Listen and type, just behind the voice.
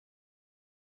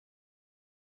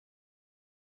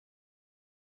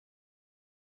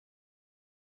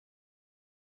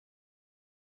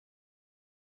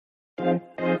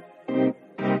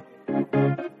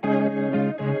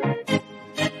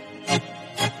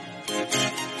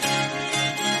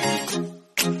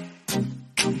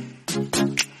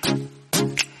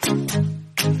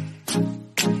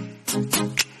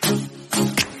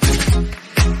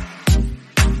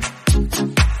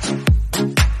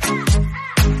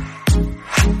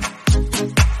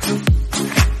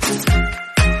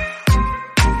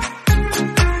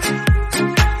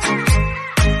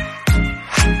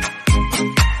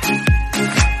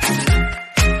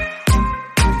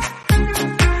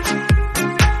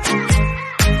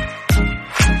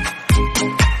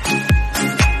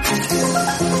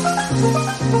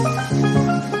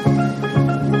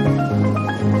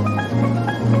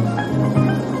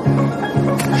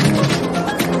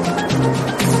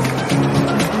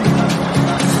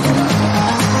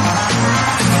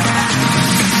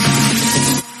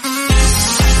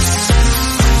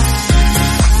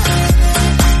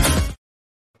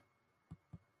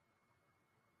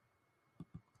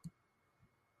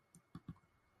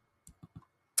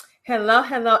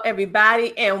Hello,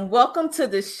 everybody, and welcome to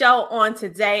the show on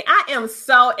today. I am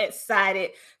so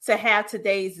excited to have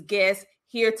today's guest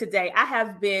here today. I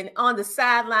have been on the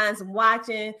sidelines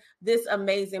watching this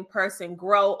amazing person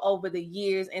grow over the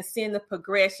years and seeing the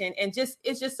progression, and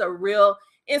it's just a real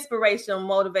inspirational,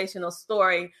 motivational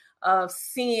story of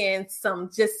seeing some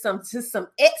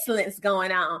excellence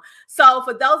going on. So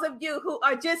for those of you who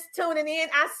are just tuning in,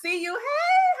 I see you.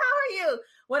 Hey, how are you?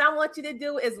 What I want you to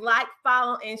do is like,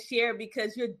 follow, and share,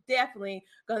 because you're definitely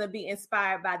going to be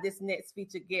inspired by this next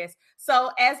featured guest.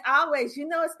 So as always, you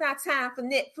know, it's not time for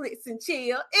Netflix and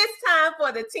chill. It's time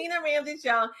for the Tina Ramsey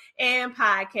Show and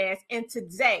podcast. And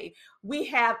today we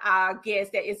have our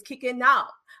guest that is kicking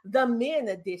off the men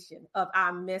edition of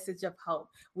our Message of Hope.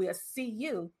 We'll see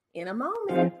you in a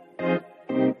moment.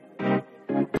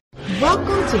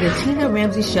 Welcome to the Tina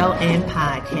Ramsey Show and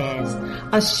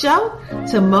Podcast, a show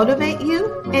to motivate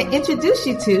you and introduce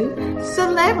you to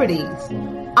celebrities,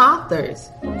 authors,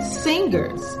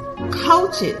 singers,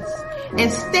 coaches,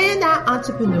 and standout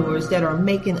entrepreneurs that are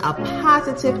making a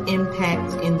positive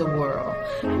impact in the world.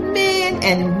 Men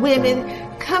and women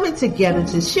coming together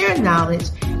to share knowledge,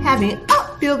 having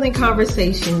upbuilding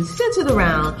conversations centered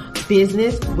around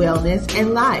business, wellness,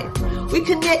 and life. We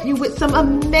connect you with some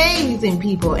amazing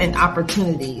people and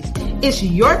opportunities. It's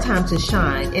your time to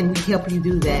shine, and we help you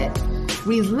do that.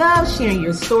 We love sharing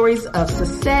your stories of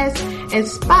success and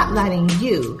spotlighting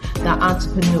you, the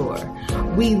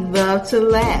entrepreneur. We love to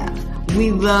laugh.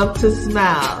 We love to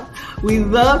smile. We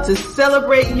love to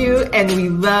celebrate you, and we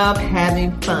love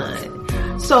having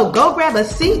fun. So go grab a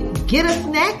seat, get a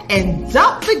snack, and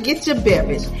don't forget your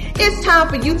beverage. It's time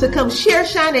for you to come share,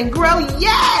 shine, and grow.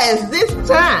 Yes, this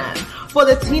time for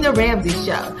the Tina Ramsey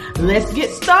Show. Let's get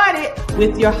started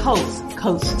with your host,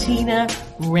 Coach Tina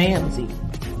Ramsey.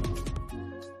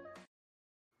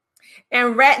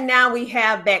 And right now we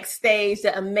have backstage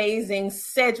the amazing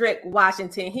Cedric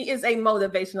Washington. He is a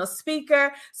motivational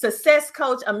speaker, success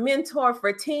coach, a mentor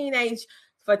for teenagers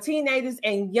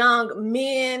and young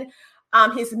men.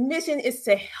 His mission is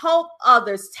to help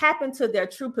others tap into their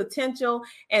true potential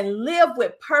and live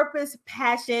with purpose,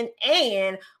 passion,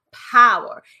 and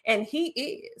power. And he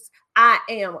is, I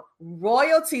am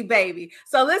royalty, baby.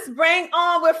 So let's bring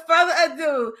on, with further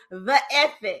ado, the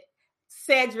epic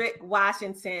Cedric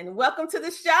Washington. Welcome to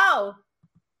the show.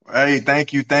 Hey,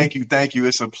 thank you.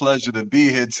 It's a pleasure to be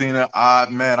here, Tina.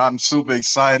 Man, I'm super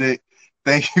excited.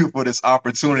 Thank you for this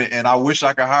opportunity, and I wish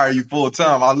I could hire you full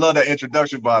time. I love that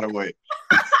introduction, by the way.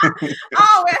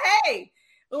 Oh, well, hey,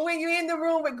 when you're in the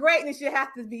room with greatness, you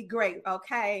have to be great,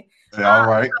 okay? Yeah, all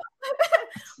right.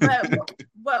 But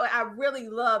what I really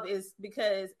love is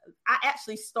because I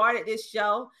actually started this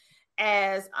show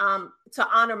as to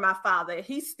honor my father.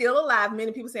 He's still alive.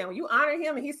 Many people saying, well, you honor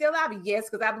him and he's still alive? Yes,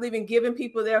 because I believe in giving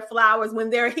people their flowers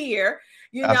when they're here,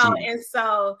 you Absolutely. Know, and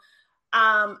so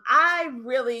I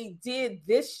really did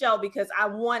this show because I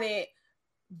wanted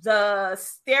the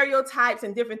stereotypes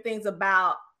and different things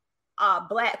about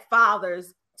Black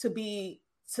fathers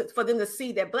for them to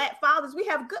see that Black fathers, we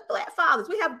have good Black fathers,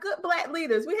 we have good Black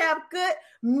leaders, we have good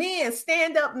men,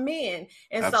 stand-up men.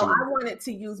 And Absolutely. So I wanted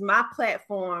to use my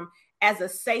platform as a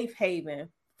safe haven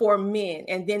for men.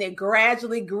 And then it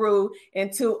gradually grew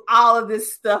into all of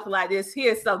this stuff like this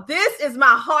here. So this is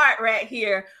my heart right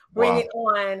here, bringing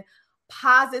on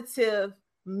positive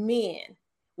men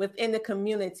within the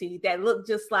community that look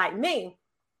just like me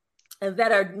and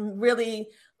that are really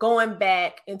going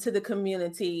back into the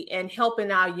community and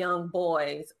helping our young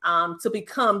boys to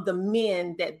become the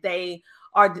men that they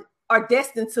are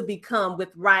destined to become with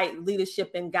right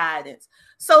leadership and guidance.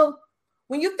 So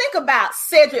when you think about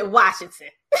Cedric Washington,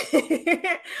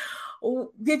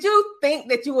 did you think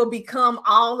that you will become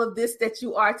all of this that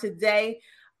you are today?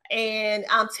 And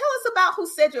tell us about who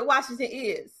Cedric Washington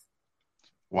is.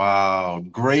 Wow,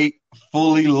 great,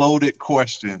 fully loaded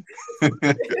question.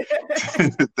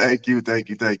 Thank you, thank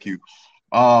you, thank you.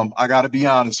 I got to be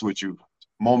honest with you.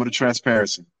 Moment of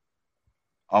transparency.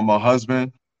 I'm a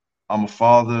husband. I'm a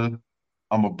father.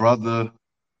 I'm a brother.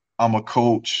 I'm a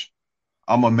coach.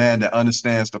 I'm a man that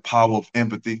understands the power of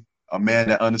empathy, a man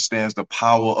that understands the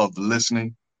power of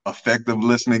listening, effective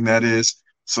listening, that is,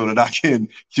 so that I can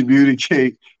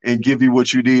communicate and give you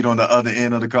what you need on the other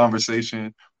end of the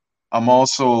conversation. I'm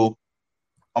also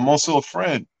a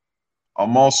friend.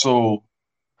 I'm also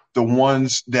the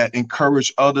ones that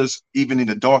encourage others even in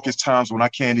the darkest times when I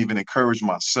can't even encourage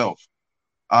myself.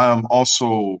 I am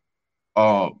also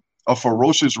a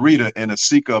ferocious reader and a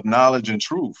seeker of knowledge and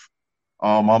truth.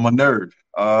 I'm a nerd.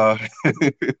 I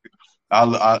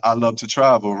love to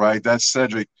travel, right? That's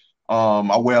Cedric.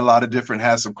 I wear a lot of different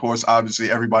hats, of course. Obviously,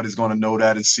 everybody's going to know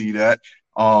that and see that.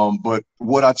 But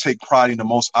what I take pride in the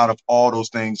most out of all those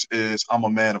things is I'm a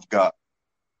man of God.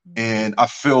 And I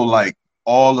feel like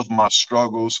all of my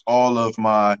struggles, all of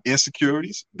my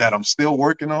insecurities that I'm still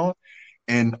working on,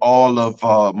 and all of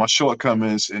my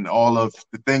shortcomings and all of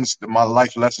the things that my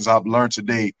life lessons I've learned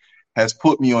today has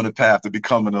put me on the path to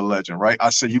becoming a legend, right? I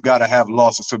say you got to have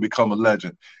losses to become a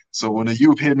legend. So when the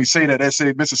youth hear me say that, they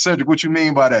say, Mr. Cedric, what you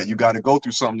mean by that? You got to go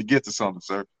through something to get to something,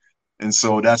 sir. And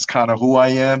so that's kind of who I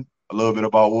am, a little bit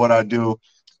about what I do,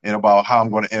 and about how I'm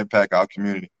going to impact our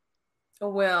community.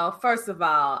 Well, first of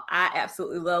all, I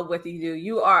absolutely love what you do.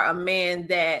 You are a man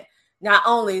that not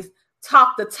only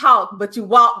talk the talk, but you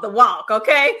walk the walk,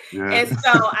 okay? Yeah. And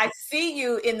so I see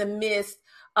you in the midst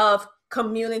of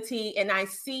community, and I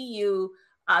see you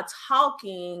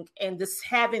talking and just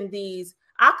having these,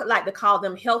 I could like to call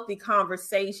them healthy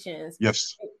conversations.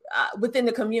 Yes. Within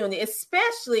the community,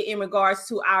 especially in regards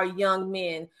to our young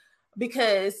men.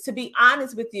 Because to be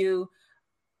honest with you,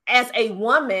 as a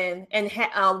woman and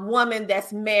a woman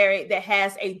that's married, that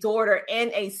has a daughter and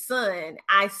a son,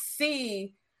 I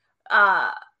see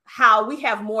how we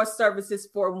have more services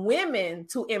for women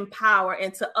to empower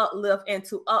and to uplift and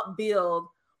to upbuild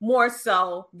more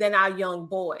so than our young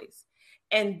boys.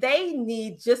 And they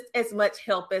need just as much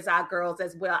help as our girls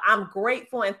as well. I'm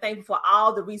grateful and thankful for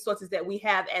all the resources that we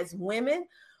have as women.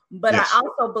 But yes, I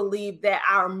also believe that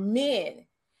our men,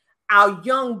 our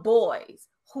young boys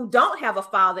who don't have a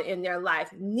father in their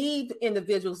life, need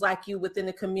individuals like you within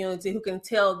the community who can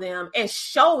tell them and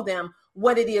show them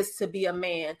what it is to be a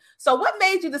man. So what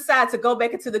made you decide to go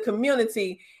back into the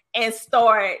community and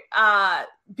start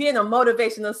being a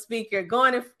motivational speaker,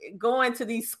 going to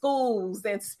these schools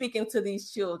and speaking to these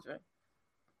children?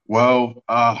 Well,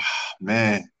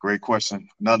 man, great question.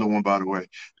 Another one, by the way.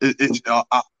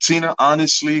 Tina,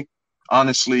 honestly, I'm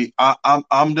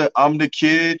the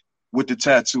kid with the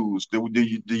tattoos.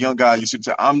 The young guy used to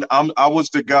tell. I was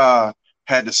the guy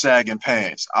had the sagging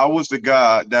pants. I was the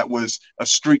guy that was a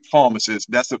street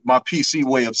pharmacist. That's my PC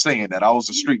way of saying that. I was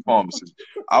a street pharmacist.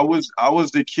 I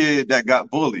was the kid that got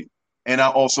bullied, and I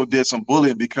also did some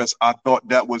bullying because I thought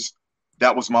that was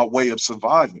my way of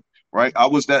surviving. Right? I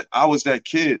was that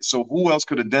kid. So who else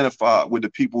could identify with the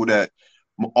people that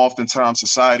oftentimes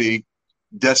society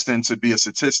destined to be a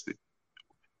statistic?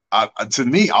 To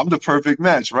me, I'm the perfect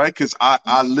match, right? Because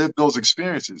I lived those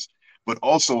experiences. But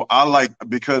also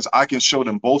because I can show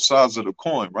them both sides of the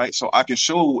coin, right? So I can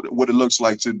show what it looks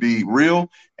like to be real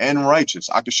and righteous.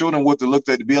 I can show them what it looks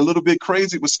like to be a little bit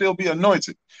crazy, but still be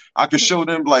anointed. I can show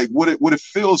them like what it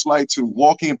feels like to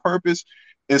walk in purpose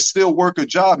and still work a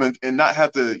job and not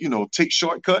have to, take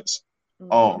shortcuts,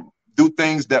 do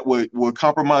things that would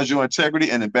compromise your integrity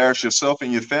and embarrass yourself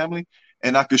and your family.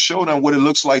 And I could show them what it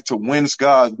looks like to win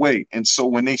God's way. And so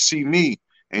when they see me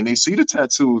and they see the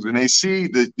tattoos and they see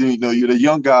you're the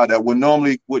young guy that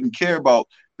wouldn't care about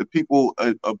the people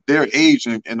of their age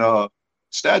and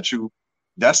stature,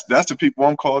 that's the people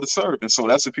I'm called to serve. And so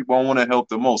that's the people I want to help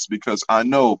the most, because I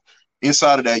know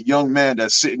inside of that young man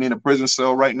that's sitting in a prison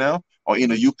cell right now, or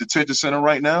in a youth detention center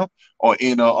right now, or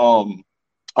in a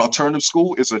alternative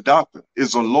school, is a doctor,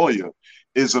 is a lawyer,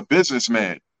 is a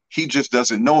businessman. He just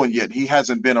doesn't know it yet. He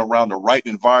hasn't been around the right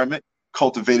environment,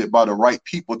 cultivated by the right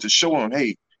people to show him,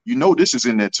 hey, this is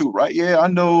in there too, right? Yeah, I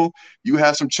know you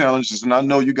have some challenges, and I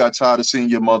know you got tired of seeing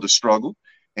your mother struggle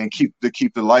and keep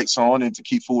the lights on and to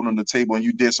keep food on the table, and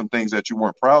you did some things that you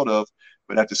weren't proud of.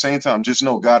 But at the same time, just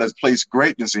know God has placed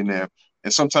greatness in there.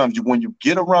 And sometimes when you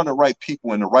get around the right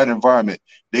people in the right environment,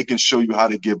 they can show you how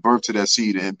to give birth to that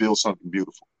seed and build something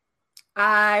beautiful.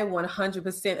 I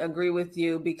 100% agree with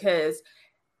you, because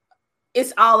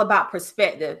it's all about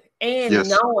perspective and Yes,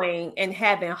 knowing and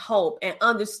having hope and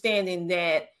understanding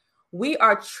that we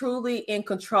are truly in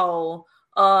control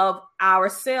of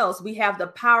ourselves. We have the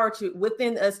power to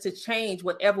within us to change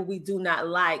whatever we do not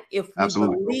like if we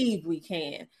absolutely. believe we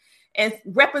can. And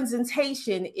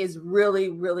representation is really,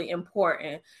 really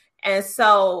important. And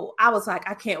so I was like,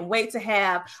 I can't wait to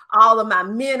have all of my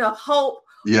men of hope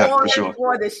Yeah, on for sure.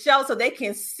 for the show so they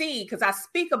can see, because I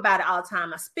speak about it all the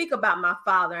time. I speak about my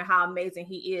father and how amazing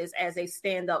he is as a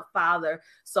stand-up father,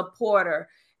 supporter,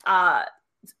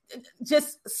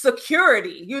 just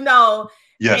security, you know.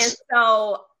 And Yes.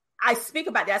 so I speak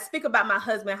about that. I speak about my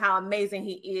husband, how amazing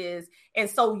he is. And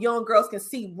so young girls can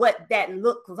see what that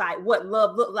looks like, what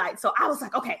love looked like. So I was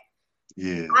like, okay,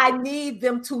 Yeah. I need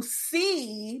them to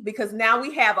see, because now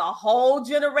we have a whole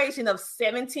generation of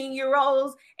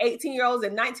 17-year-olds, 18-year-olds,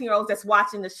 and 19-year-olds that's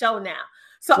watching the show now.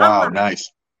 So Wow, I'm like,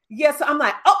 nice. yes, I'm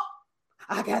like, oh,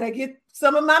 I gotta get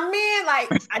some of my men. Like,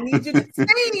 I need you to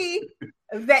see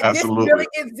that this Absolutely. really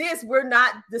exists. We're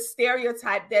not the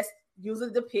stereotype that's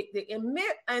usually depicted in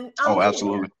Oh, media,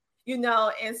 absolutely. you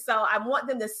know. And so I want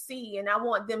them to see, and I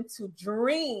want them to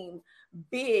dream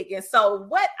big. And so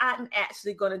what I'm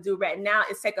actually going to do right now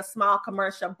is take a small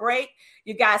commercial break.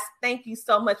 You guys, thank you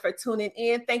so much for tuning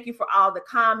in. Thank you for all the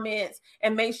comments,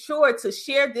 and make sure to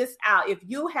share this out. If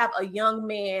you have a young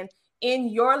man in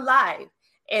your life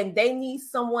and they need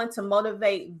someone to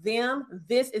motivate them,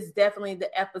 this is definitely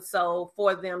the episode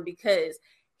for them, because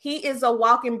he is a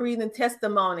walking, breathing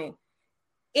testimony.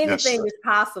 Yes. Anything is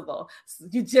possible.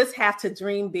 You just have to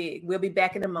dream big. We'll be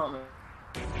back in a moment.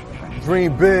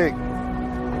 Dream big.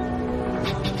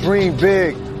 Dream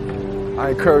big.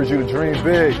 I encourage you to dream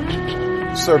big.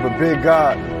 You serve a big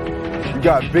God. You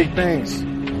got big things.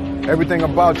 Everything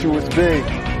about you is big.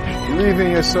 Believe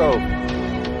in yourself.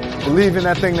 Believe in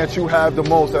that thing that you have the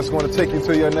most that's going to take you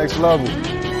to your next level.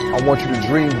 I want you to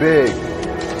dream big.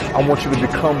 I want you to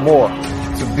become more,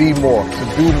 to be more,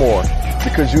 to do more,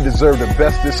 because you deserve the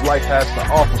best this life has to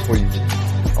offer for you.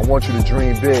 I want you to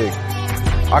dream big.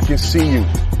 I can see you.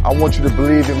 I want you to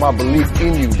believe in my belief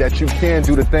in you, that you can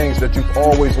do the things that you've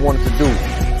always wanted to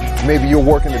do. Maybe you're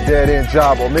working a dead-end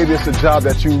job, or maybe it's a job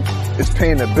that it's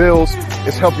paying the bills,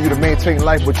 it's helping you to maintain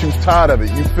life, but you're tired of it.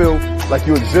 You feel like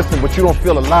you're existing, but you don't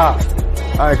feel alive.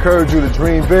 I encourage you to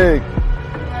dream big.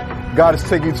 God is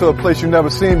taking you to a place you've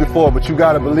never seen before, but you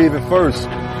gotta believe it first.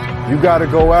 You gotta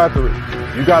go after it.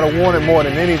 You gotta want it more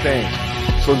than anything.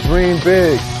 So dream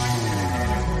big.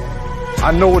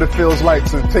 I know what it feels like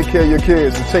to take care of your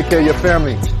kids, to take care of your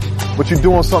family, but you're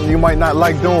doing something you might not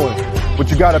like doing, but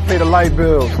you gotta pay the light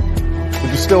bills, but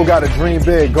you still gotta dream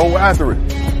big. Go after it.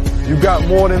 You got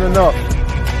more than enough.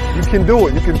 You can do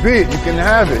it. You can be it. You can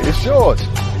have it. It's yours.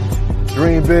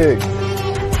 Dream big.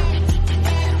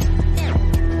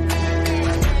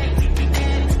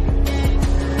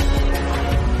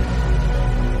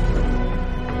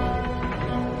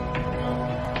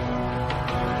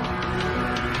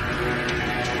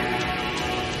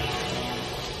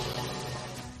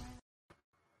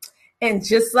 And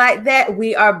just like that,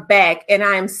 we are back. And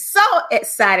I am so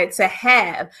excited to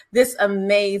have this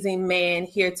amazing man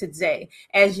here today.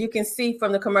 As you can see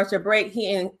from the commercial break,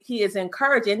 he is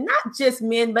encouraging not just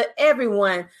men, but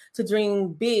everyone to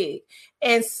dream big.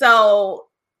 And so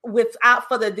without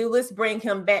further ado, let's bring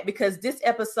him back, because this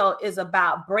episode is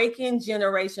about breaking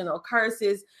generational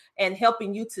curses and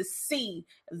helping you to see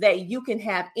that you can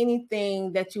have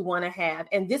anything that you want to have.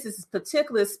 And this is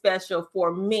particularly special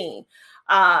for me.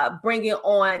 Bringing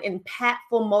on impactful,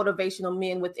 motivational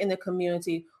men within the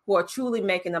community who are truly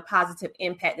making a positive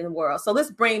impact in the world. So let's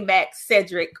bring back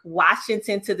Cedric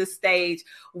Washington to the stage.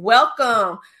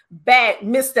 Welcome back,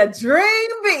 Mr. Dream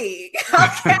Big.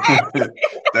 Okay.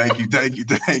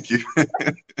 Thank you.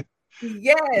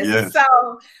 Yes. So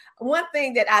one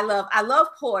thing that I love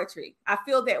poetry. I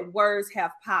feel that words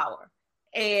have power.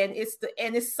 And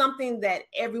it's something that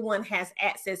everyone has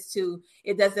access to.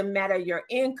 It doesn't matter your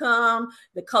income,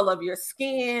 the color of your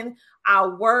skin.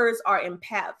 Our words are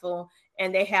impactful,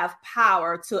 and they have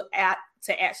power to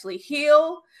actually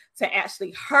heal, to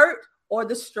actually hurt or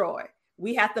destroy.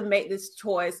 We have to make this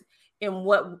choice in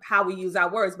how we use our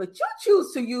words. But you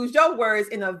choose to use your words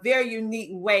in a very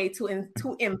unique way to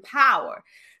empower.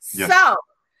 Yes. So,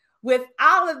 with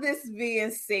all of this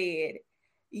being said,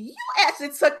 you actually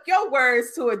took your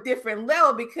words to a different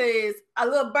level, because a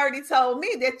little birdie told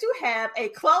me that you have a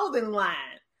clothing line,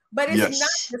 but it's not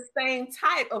the same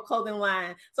type of clothing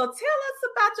line. So tell us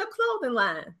about your clothing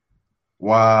line.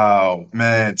 Wow,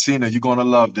 man, Tina, you're going to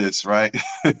love this, right?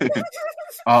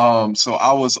 So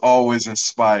I was always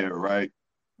inspired, right?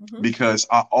 because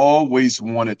I always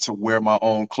wanted to wear my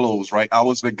own clothes, right? I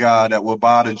was the guy that would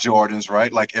buy the Jordans,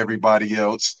 right? Like everybody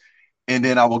else. And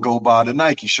then I would go buy the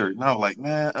Nike shirt. And I was like,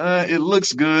 man, it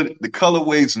looks good. The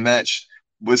colorways match,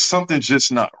 but something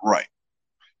just not right.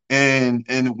 And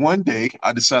one day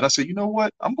I decided, I said, you know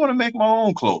what? I'm going to make my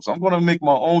own clothes. I'm going to make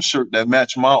my own shirt that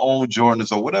match my own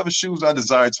Jordans or whatever shoes I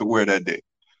desired to wear that day.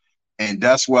 And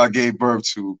that's where I gave birth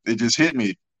to. It just hit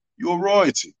me. You're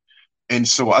royalty. And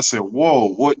so I said,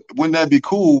 whoa, wouldn't that be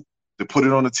cool to put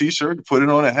it on a t-shirt, to put it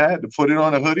on a hat, to put it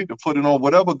on a hoodie, to put it on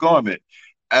whatever garment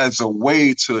as a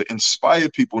way to inspire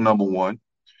people, number one.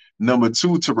 Number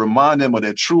two, to remind them of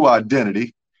their true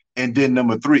identity. And then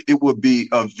number three, it would be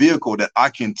a vehicle that I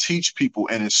can teach people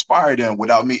and inspire them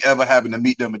without me ever having to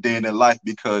meet them a day in their life.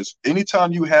 Because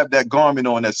anytime you have that garment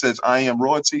on that says I am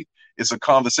royalty, it's a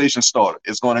conversation starter.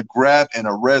 It's going to grab and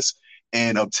arrest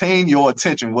and obtain your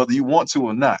attention, whether you want to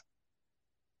or not.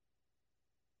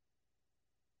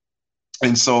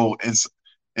 And so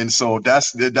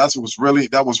that was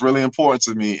really important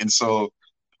to me. And so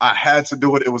I had to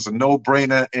do it. It was a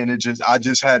no-brainer, and I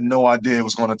just had no idea it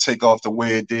was going to take off the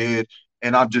way it did.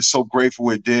 And I'm just so grateful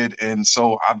it did. And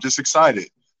so I'm just excited.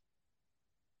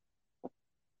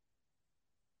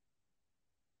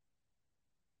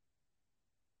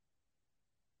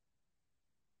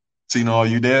 Tina, are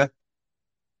you there?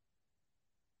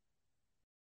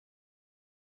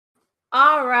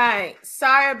 All right.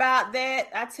 Sorry about that.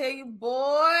 I tell you,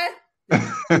 boy,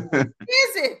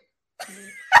 is it?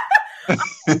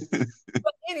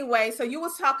 But anyway, so you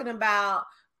was talking about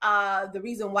the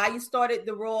reason why you started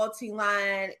the royalty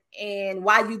line and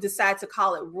why you decided to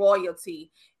call it royalty.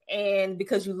 And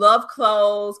because you love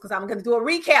clothes, because I'm going to do a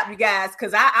recap, you guys,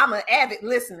 because I'm an avid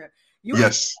listener.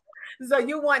 Yes. So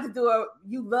you wanted to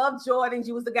you love Jordans.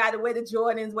 You was the guy to wear the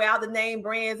Jordans, wear all the name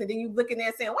brands. And then you looking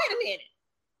there saying, wait a minute.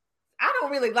 I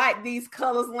don't really like these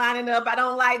colors lining up. I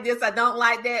don't like this. I don't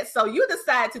like that. So you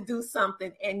decided to do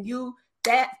something, and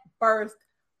that birthed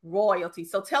royalty.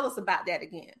 So tell us about that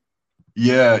again.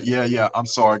 Yeah. I'm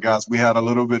sorry, guys. We had a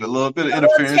little bit of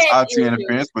interference, IT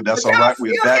interference, but that's all right.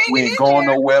 We're back. We ain't going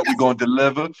nowhere. We're going to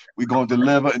deliver. We're going to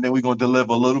deliver, and then we're going to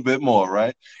deliver a little bit more,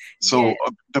 right? So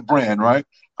the brand, right?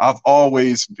 I've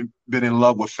always been in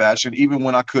love with fashion, even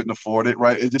when I couldn't afford it,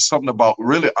 right? It's just something about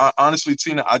really, honestly,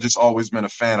 Tina, I just always been a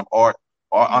fan of art.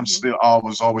 I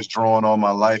was always drawing all my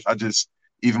life.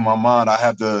 Even my mind, I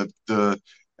have the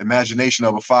imagination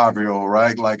of a 5-year-old,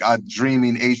 right? Like I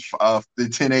dreaming the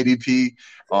 1080p.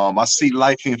 I see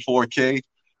life in 4K.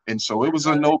 And so it was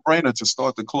a no-brainer to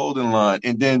start the clothing line.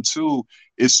 And then too,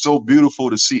 it's so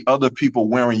beautiful to see other people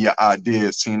wearing your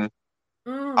ideas, Tina.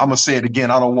 I'm going to say it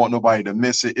again. I don't want nobody to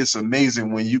miss it. It's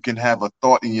amazing when you can have a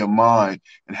thought in your mind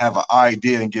and have an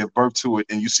idea and give birth to it,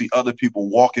 and you see other people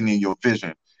walking in your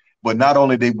vision. But not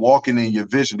only they walking in your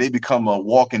vision, they become a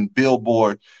walking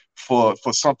billboard for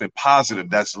something positive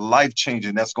that's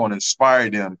life-changing, that's going to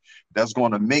inspire them, that's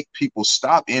going to make people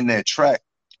stop in their track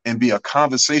and be a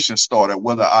conversation starter,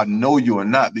 whether I know you or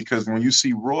not. Because when you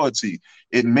see royalty,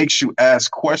 it makes you ask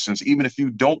questions. Even if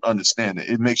you don't understand it,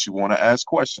 it makes you want to ask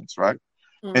questions, right?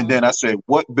 Mm-hmm. And then I said,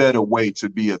 what better way to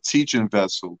be a teaching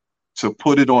vessel, to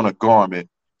put it on a garment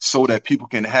so that people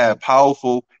can have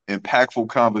powerful, impactful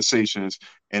conversations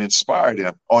and inspire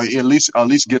them, or at least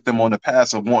get them on the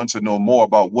path of wanting to know more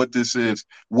about what this is,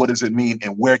 what does it mean,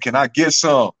 and where can I get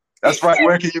some? That's right.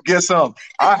 Where can you get some?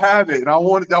 I have it, and I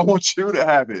want you to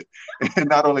have it. And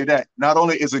not only that, not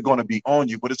only is it going to be on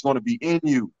you, but it's going to be in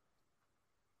you.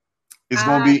 It's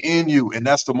going to be in you, and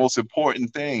that's the most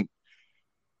important thing.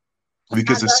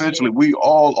 Because essentially, we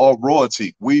all are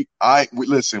royalty.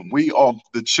 Listen, we are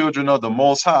the children of the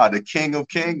Most High, the King of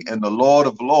Kings and the Lord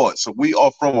of Lords. So we are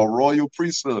from a royal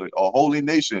priesthood, a holy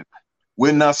nation.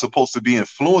 We're not supposed to be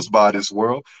influenced by this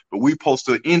world, but we're supposed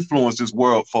to influence this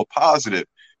world for positive,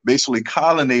 basically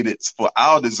colonate it for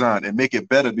our design and make it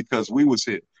better because we was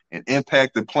here, and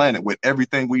impact the planet with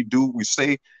everything we do, we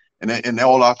say, and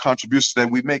all our contributions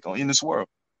that we make in this world.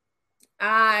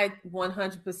 I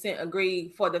 100% agree,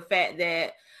 for the fact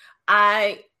that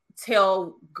I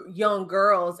tell young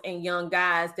girls and young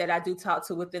guys that I do talk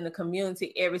to within the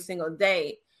community every single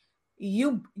day,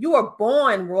 you are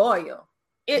born royal.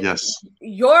 Yes.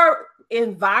 Your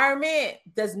environment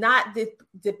does not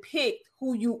depict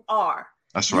who you are.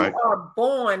 That's right. You are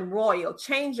born royal.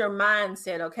 Change your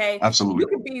mindset, okay? Absolutely. You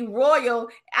can be royal.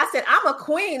 I said, I'm a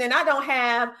queen and I don't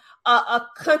have a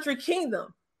country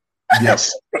kingdom.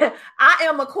 Yes. I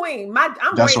am a queen. I'm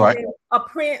raising a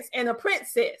prince and a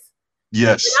princess.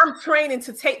 Yes. And I'm training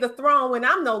to take the throne when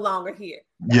I'm no longer here.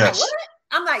 Yes. Like,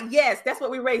 I'm like, yes, that's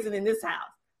what we're raising in this house.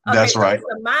 Okay, that's right. It's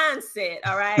a mindset,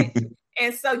 all right?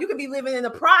 And so you could be living in the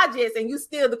projects and you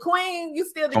still the queen, you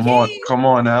still the Come king.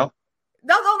 on now.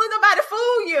 Don't let nobody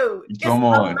fool you. Come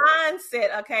on. It's a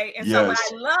mindset, okay? And so what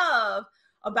I love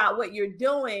about what you're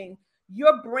doing,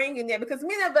 you're bringing that, because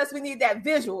many of us, we need that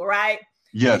visual, right?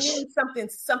 Yes. We need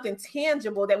something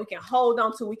tangible that we can hold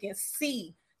on to, we can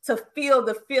see, to feel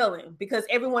the feeling, because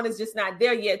everyone is just not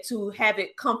there yet to have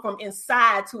it come from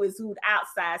inside to exude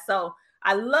outside. So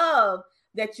I love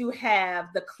that you have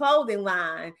the clothing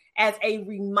line as a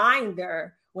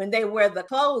reminder when they wear the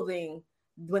clothing,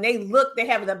 when they look, they're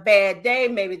having a bad day,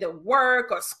 maybe to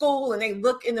work or school, and they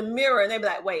look in the mirror and they be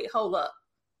like, wait, hold up.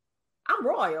 I'm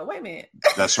royal. Wait a minute.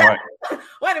 That's right.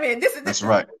 Wait a minute. That's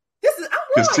right. I'm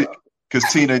royal.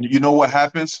 Because Tina, you know what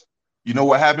happens? You know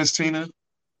what happens, Tina?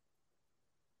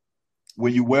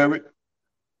 When you wear it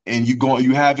and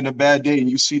you having a bad day and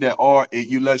you see that art,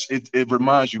 it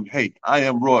reminds you, hey, I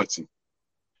am royalty.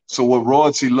 So what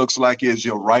royalty looks like is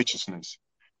your righteousness.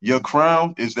 Your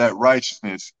crown is that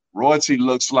righteousness. Royalty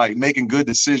looks like making good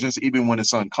decisions even when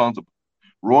it's uncomfortable.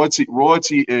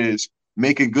 Royalty is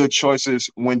making good choices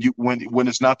when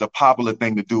it's not the popular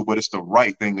thing to do, but it's the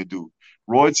right thing to do.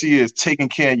 Royalty is taking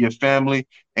care of your family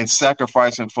and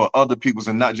sacrificing for other people's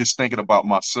and not just thinking about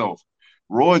myself.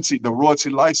 The royalty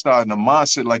lifestyle and the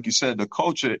mindset, like you said, the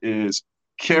culture is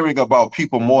caring about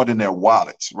people more than their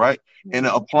wallets, right? And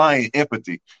applying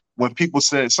empathy. When people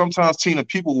say, sometimes, Tina,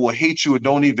 people will hate you and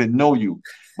don't even know you,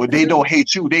 but they don't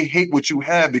hate you. They hate what you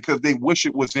have because they wish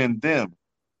it was in them.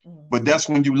 But that's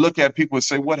when you look at people and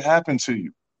say, what happened to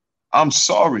you? I'm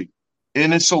sorry.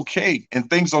 And it's okay. And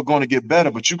things are going to get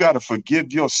better, but you got to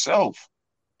forgive yourself.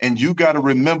 And you got to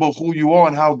remember who you are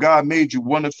and how God made you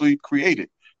wonderfully created.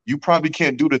 You probably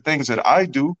can't do the things that I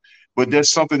do, but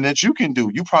there's something that you can do.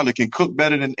 You probably can cook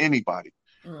better than anybody.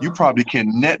 You probably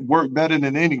can network better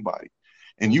than anybody.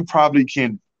 And you probably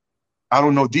can,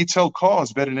 detail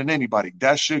cars better than anybody.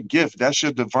 That's your gift. That's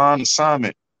your divine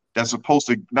assignment. That's supposed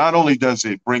to, not only does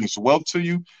it bring wealth to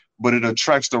you, but it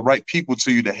attracts the right people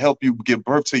to you to help you give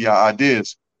birth to your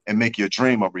ideas and make your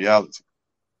dream a reality.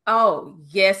 Oh,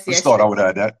 yes. I thought I would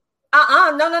add that.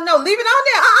 No. Leave it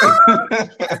on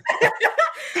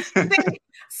there.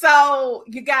 So,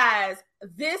 you guys,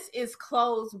 this is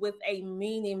closed with a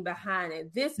meaning behind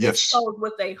it. This is closed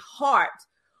with a heart,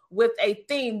 with a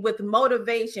theme, with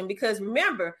motivation. Because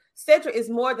remember, Cedric is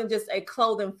more than just a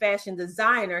clothing fashion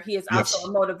designer. He is also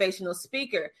a motivational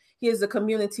speaker. He is a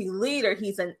community leader.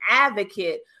 He's an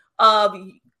advocate of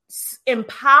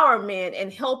empowerment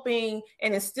and helping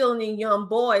and instilling in young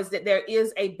boys that there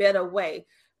is a better way.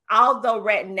 Although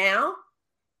right now,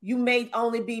 you may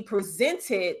only be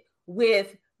presented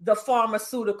with the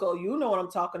pharmaceutical, you know what I'm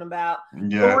talking about,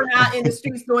 going out in the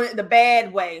streets doing it the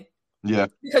bad way. Yeah.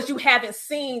 Because you haven't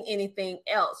seen anything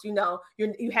else, you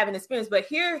haven't experienced. But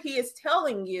here he is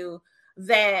telling you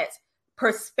that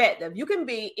perspective. You can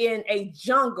be in a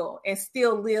jungle and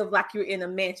still live like you're in a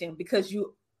mansion because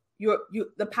you're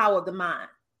the power of the mind.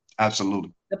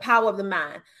 Absolutely. The power of the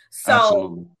mind.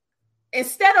 So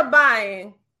instead of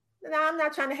buying, now I'm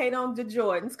not trying to hate on the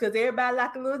Jordans because everybody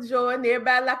like a little Jordan,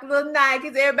 everybody like a little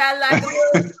Nikes, everybody like a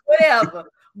little whatever.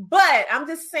 But I'm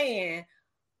just saying,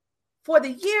 for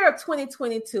the year of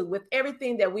 2022, with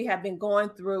everything that we have been going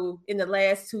through in the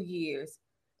last 2 years,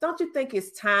 don't you think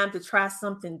it's time to try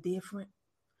something different?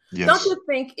 Yes. Don't you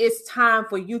think it's time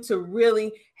for you to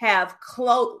really have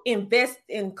invest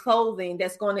in clothing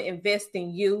that's going to invest in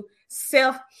you,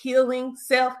 self-healing,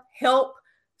 self-help,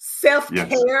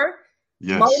 self-care,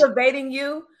 motivating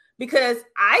you? Because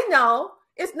I know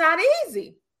it's not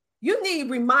easy. You need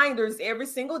reminders every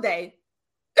single day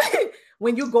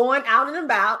when you're going out and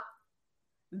about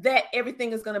that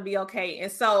everything is going to be okay. And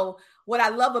so what I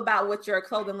love about what your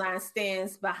clothing line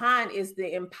stands behind is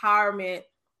the empowerment,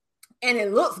 and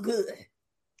it looks good.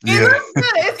 It looks good.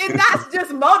 It's not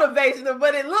just motivational,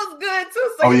 but it looks good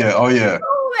too. So you're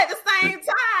cool at the same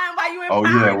time while you're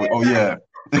empowering.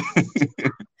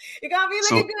 You're going to be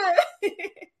looking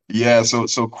good.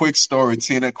 So quick story,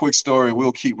 Tina,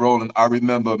 we'll keep rolling. I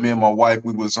remember me and my wife,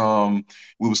 we was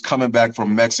coming back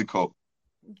from Mexico.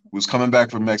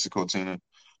 Tina.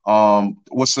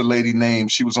 What's the lady name?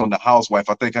 She was on The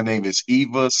Housewife. I think her name is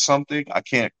Eva something. I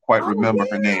can't quite remember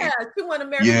her name.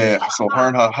 So her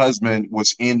and her husband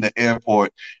was in the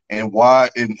airport, and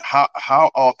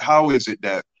how is it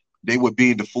that they would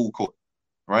be in the food court,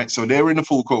 right? So they were in the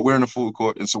food court, we're in the food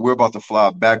court, and so we're about to fly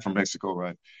back from Mexico,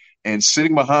 right? And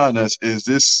sitting behind us is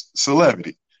this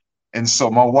celebrity. And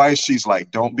so my wife, she's like,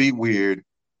 don't be weird.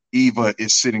 Eva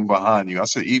is sitting behind you. I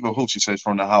said, Eva who? She says,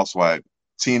 from The Housewife.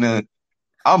 Tina,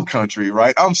 I'm country,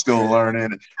 right? I'm still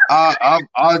learning. I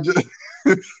just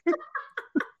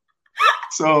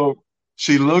So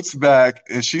she looks back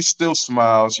and she still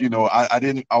smiles.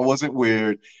 I wasn't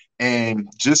weird. And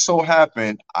just so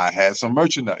happened, I had some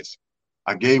merchandise.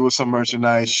 I gave her some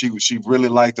merchandise. She really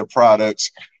liked the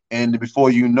products. And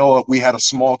before you know it, we had a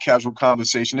small casual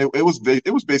conversation. It was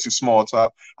basically small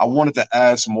talk. I wanted to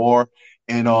ask more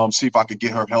and see if I could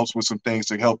get her help with some things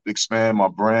to help expand my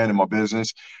brand and my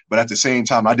business. But at the same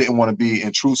time, I didn't want to be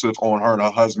intrusive on her and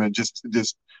her husband, just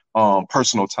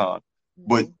personal time.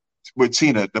 But with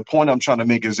Tina, the point I'm trying to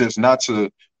make is this: not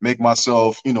to make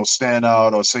myself, stand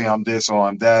out or say I'm this or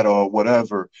I'm that or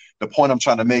whatever. The point I'm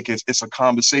trying to make is it's a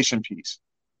conversation piece,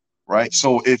 right?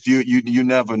 So if you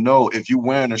never know if you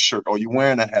wearing a shirt or you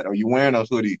wearing a hat or you wearing a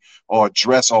hoodie or a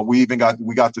dress, or we got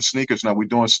the sneakers now. We're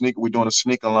doing a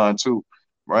sneaker line too,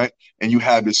 right? And you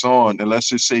have this on, and let's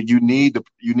just say you need the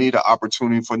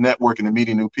opportunity for networking and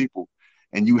meeting new people.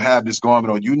 And you have this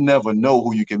garment on, you never know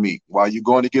who you can meet. While you're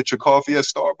going to get your coffee at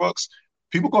Starbucks,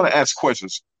 people are going to ask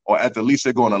questions, or at the least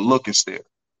they're going to look and stare.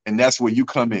 And that's where you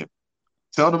come in.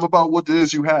 Tell them about what it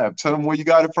is you have. Tell them where you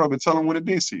got it from and tell them what it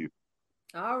means to you.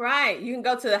 All right. You can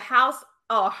go to the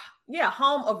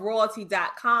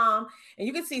homeofroyalty.com, and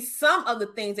you can see some of the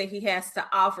things that he has to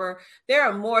offer. There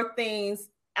are more things.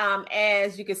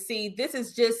 As you can see, this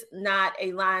is just not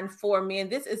a line for men.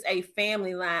 This is a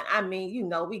family line. I mean,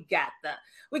 we got the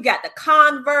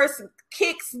Converse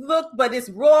kicks look, but it's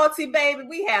royalty, baby.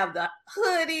 We have the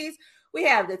hoodies, we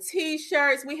have the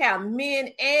t-shirts, we have men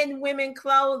and women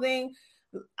clothing,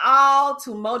 all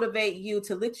to motivate you,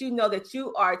 to let you know that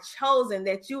you are chosen,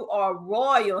 that you are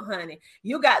royal, honey.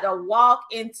 You got to walk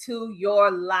into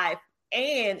your life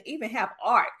and even have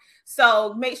art.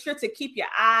 So make sure to keep your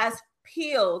eyes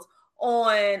peeled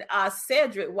on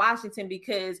Cedric Washington,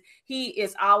 because he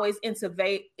is always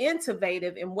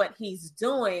innovative in what he's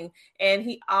doing, and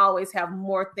he always have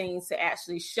more things to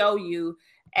actually show you,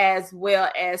 as well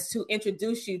as to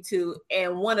introduce you to.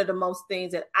 And one of the most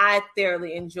things that I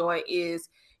thoroughly enjoy is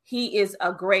he is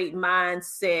a great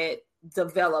mindset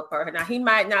developer. Now, he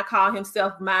might not call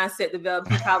himself mindset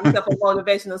developer, he calls himself a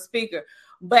motivational speaker,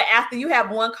 but after you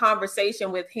have one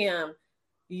conversation with him,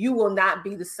 you will not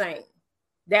be the same.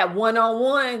 That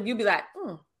one-on-one, you'll be like,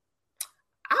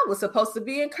 I was supposed to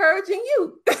be encouraging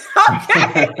you.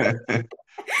 Okay.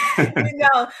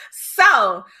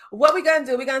 So what we're going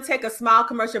to do, we're going to take a small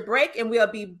commercial break, and we'll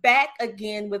be back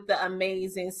again with the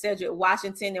amazing Cedric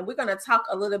Washington. And we're going to talk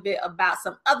a little bit about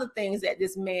some other things that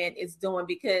this man is doing,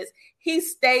 because he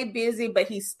stay busy, but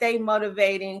he stay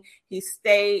motivating. He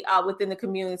stay within the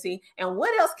community. And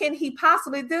what else can he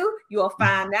possibly do? You'll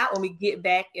find out when we get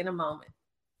back in a moment.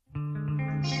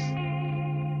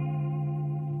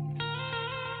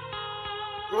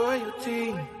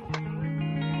 Royalty.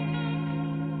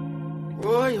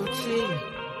 Royalty.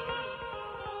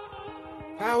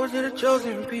 Power to the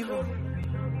chosen people.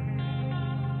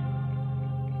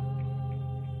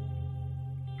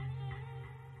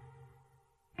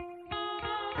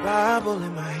 Bible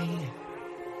in my hand,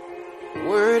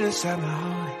 word inside my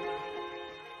heart,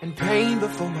 and pain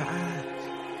before my eyes.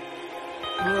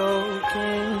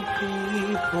 Broken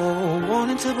people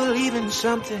wanting to believe in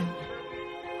something,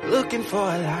 looking for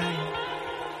a light,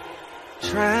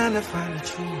 trying to find the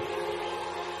truth.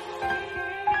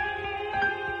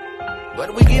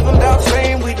 But we give them doubt,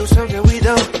 saying we do something we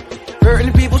don't.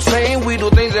 Hurting people, saying we do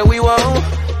things that we won't.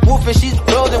 Wolfing she's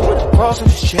clothing with the cross on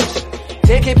his chest.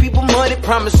 Taking people money,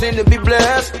 promising to be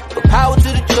blessed. But power to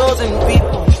the chosen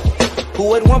people,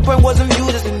 who at one point wasn't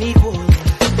viewed as an equal.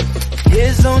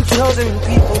 His own chosen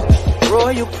people,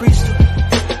 royal priesthood.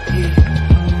 Yeah.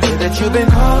 So that you've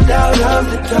been called out of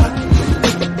the darkness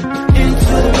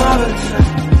into the marvelous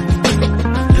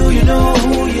light. Do you know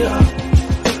who you are?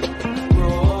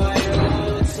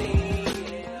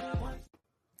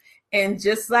 And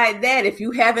just like that, if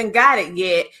you haven't got it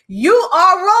yet, you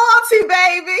are royalty,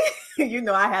 baby.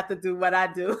 I have to do what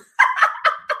I do.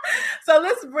 So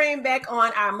let's bring back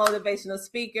on our motivational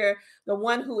speaker, the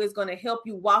one who is going to help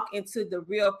you walk into the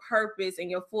real purpose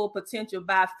and your full potential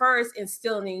by first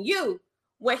instilling in you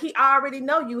what he already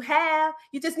know you have.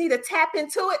 You just need to tap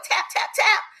into it. Tap, tap,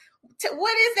 tap.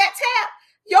 What is that tap?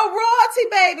 Your royalty,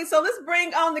 baby. So let's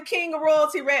bring on the king of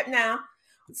royalty rep now,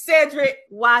 Cedric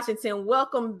Washington.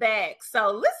 Welcome back.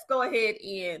 So let's go ahead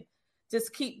and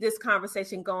just keep this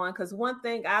conversation going, because one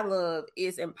thing I love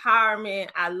is empowerment.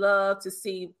 I love to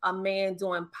see a man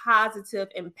doing positive,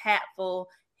 impactful,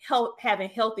 having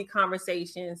healthy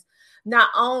conversations, not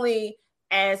only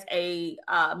as a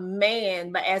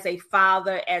man, but as a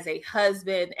father, as a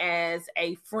husband, as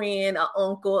a friend, an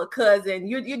uncle, a cousin.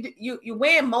 You're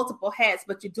wearing multiple hats,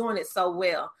 but you're doing it so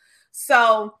well.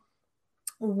 So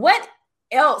what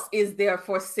else is there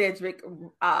for Cedric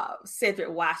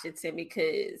Washington?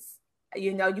 Because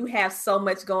you have so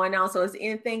much going on. So is there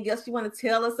anything else you want to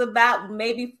tell us about,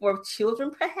 maybe for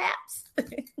children, perhaps?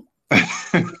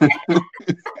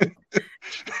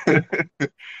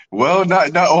 Well,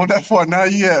 not on that part,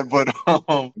 not yet, but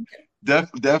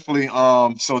definitely.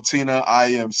 So Tina, I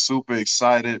am super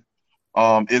excited.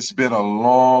 It's been a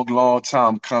long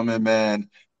time coming, man.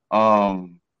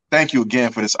 Thank you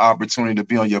again for this opportunity to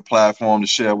be on your platform to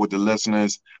share with the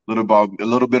listeners a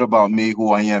little bit about me,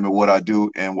 who I am, and what I do,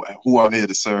 and who I'm here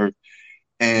to serve.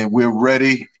 And we're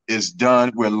ready. It's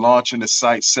done. We're launching the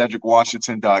site,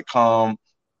 CedricWashington.com.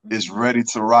 It's ready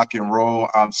to rock and roll.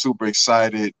 I'm super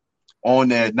excited on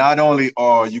that. Not only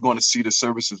are you going to see the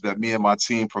services that me and my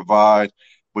team provide,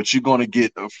 but you're going to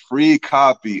get a free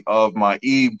copy of my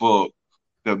ebook,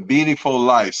 The Meaningful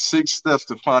Life, 6 Steps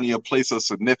to Finding Your Place of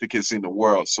Significance in the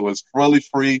World. So it's fully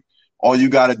free. All you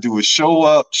got to do is show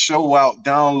up, show out,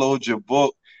 download your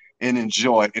book, and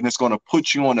enjoy it. And it's going to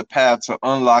put you on the path to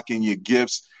unlocking your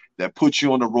gifts that put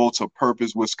you on the road to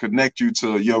purpose, which connect you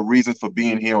to your reason for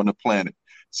being here on the planet,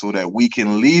 so that we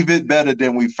can leave it better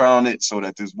than we found it, so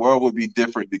that this world would be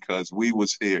different because we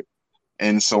was here.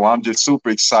 And so I'm just super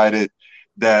excited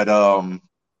that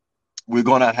we're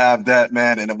going to have that,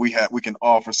 man, and we can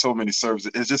offer so many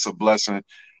services. It's just a blessing.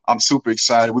 I'm super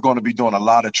excited. We're going to be doing a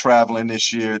lot of traveling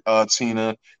this year,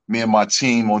 Tina. Me and my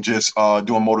team on just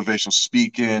doing motivational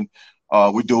speaking.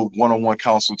 We do one-on-one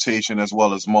consultation as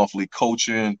well as monthly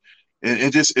coaching.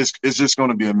 It's just going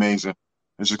to be amazing.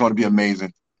 It's just going to be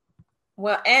amazing.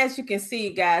 Well, as you can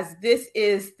see, guys, this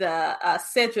is the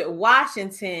Cedric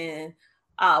Washington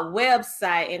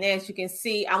website. And as you can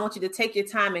see, I want you to take your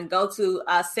time and go to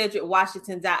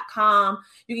CedricWashington.com.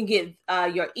 You can get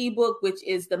your ebook, which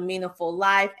is The Meaningful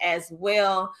Life, as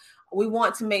well. We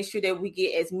want to make sure that we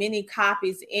get as many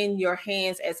copies in your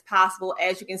hands as possible.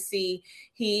 As you can see,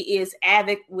 he is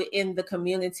avid within the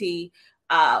community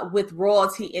with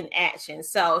royalty in action.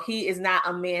 So he is not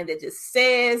a man that just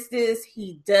says this,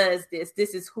 he does this.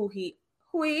 This is who he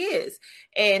is.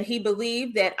 And he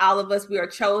believed that all of us, we are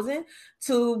chosen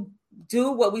to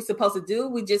do what we're supposed to do.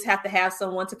 We just have to have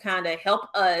someone to kind of help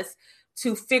us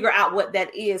to figure out what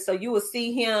that is. So you will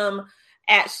see him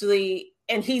actually,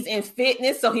 and he's in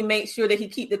fitness, so he makes sure that he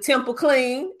keep the temple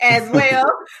clean as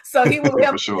well. So he will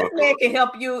help. Sure. This man can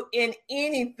help you in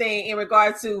anything in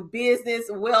regard to business,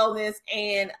 wellness,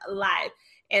 and life.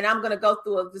 And I'm going to go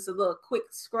through just a little quick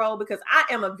scroll because I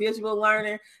am a visual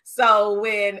learner. So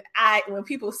when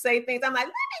people say things, I'm like, let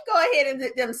me go ahead and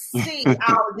let them see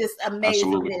all of this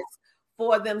amazingness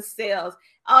for themselves.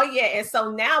 Oh, yeah. And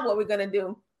so now what we're going to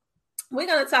do, we're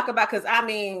going to talk about, because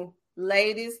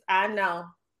ladies, I know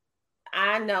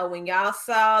when y'all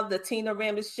saw the Tina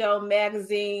Ramsey Show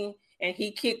magazine and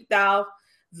he kicked off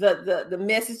the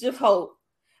message of hope,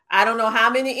 I don't know how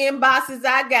many inboxes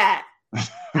I got.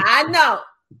 I know.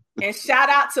 And shout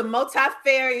out to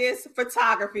Multifarious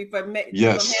Photography for having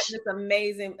this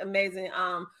amazing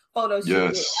photo shoot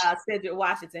with Cedric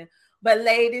Washington. But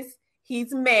ladies,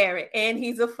 he's married and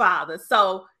he's a father.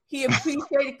 So he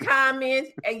appreciated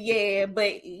comments. But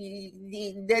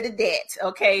he did that,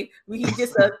 okay? He's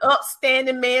just an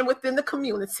upstanding man within the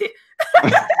community.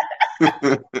 That's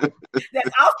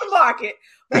off the market.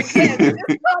 But yeah, this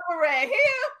couple right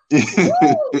here,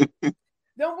 woo,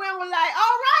 the women were like,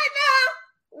 all right now,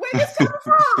 where this come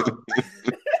from?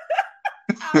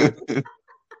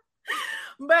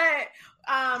 But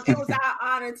it was our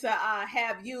honor to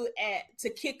have you to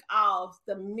kick off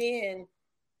the men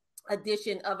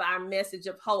edition of our message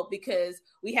of hope, because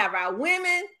we have our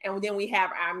women and then we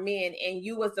have our men, and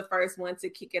you was the first one to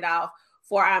kick it off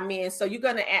for our men. So you're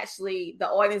going to the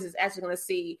audience is actually going to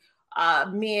see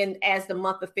men as the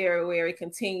month of February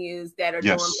continues that are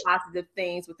doing positive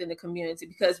things within the community,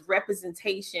 because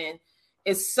representation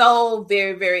is so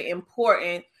very, very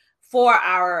important for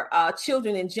our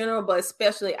children in general, but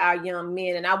especially our young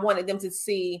men. And I wanted them to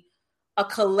see a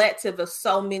collective of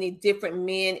so many different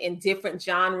men in different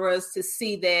genres, to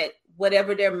see that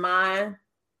whatever their mind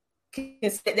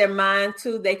can set their mind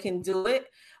to, they can do it.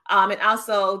 And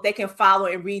also they can follow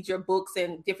and read your books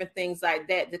and different things like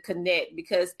that to connect,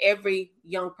 because every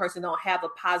young person don't have a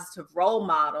positive role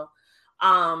model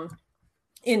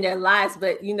in their lives.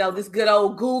 But this good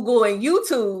old Google and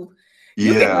YouTube,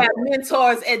 you can have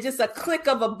mentors at just a click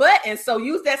of a button. So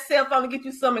use that cell phone to get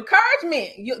you some encouragement.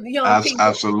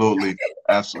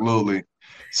 Absolutely.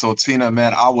 So Tina,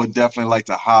 man, I would definitely like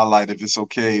to highlight, if it's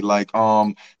okay,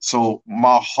 so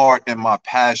my heart and my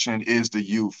passion is the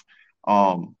youth.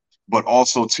 But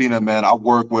also, Tina, man, I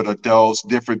work with adults,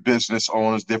 different business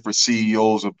owners, different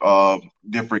CEOs of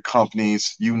different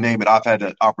companies, you name it. I've had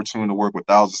the opportunity to work with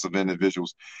thousands of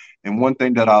individuals. And one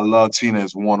thing that I love, Tina,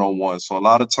 is one-on-one. So a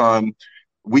lot of time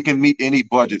we can meet any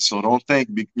budget. So don't think,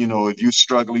 if you're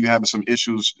struggling, you're having some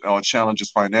issues or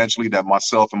challenges financially that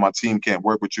myself and my team can't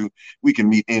work with you, we can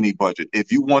meet any budget.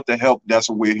 If you want the help, that's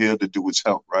what we're here to do, is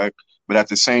help, right? But at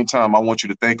the same time, I want you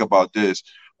to think about this.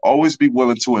 Always be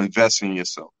willing to invest in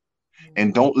yourself.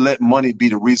 And don't let money be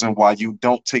the reason why you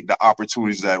don't take the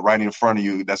opportunities that are right in front of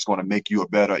you that's going to make you a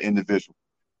better individual,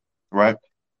 right?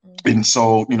 And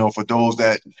so, for those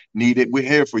that need it, we're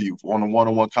here for you on a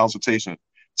one-on-one consultation.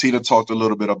 Tina talked a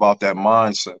little bit about that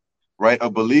mindset, right? A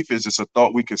belief is it's a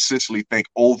thought we consistently think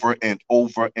over and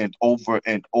over and over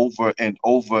and over and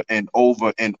over and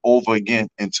over and over again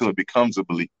until it becomes a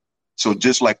belief. So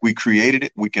just like we created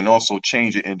it, we can also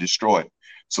change it and destroy it.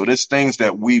 So there's things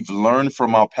that we've learned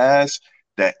from our past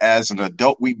that as an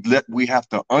adult, we have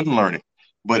to unlearn it.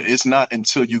 But it's not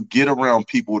until you get around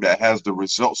people that has the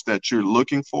results that you're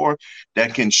looking for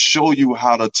that can show you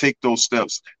how to take those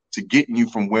steps to getting you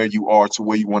from where you are to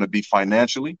where you want to be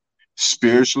financially,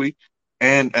 spiritually,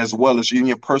 and as well as in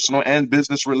your personal and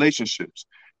business relationships.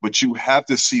 But you have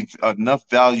to see enough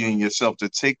value in yourself to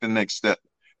take the next step,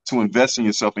 to invest in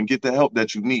yourself and get the help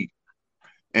that you need.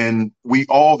 And we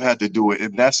all had to do it.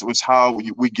 And that's how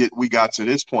we got to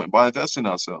this point, by investing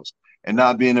in ourselves and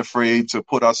not being afraid to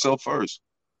put ourselves first.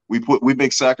 We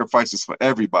make sacrifices for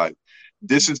everybody.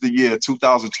 This is the year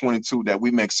 2022 that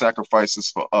we make sacrifices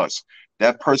for us.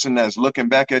 That person that's looking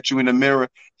back at you in the mirror,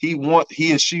 he or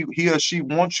she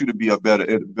wants you to be a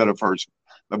better person,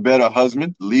 a better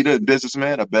husband, leader,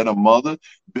 businessman, a better mother,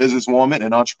 businesswoman,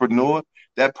 and entrepreneur.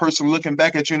 That person looking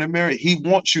back at you in the mirror, he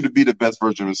wants you to be the best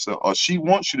version of himself, or she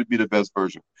wants you to be the best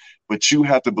version. But you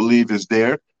have to believe it's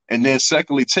there. And then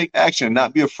secondly, take action,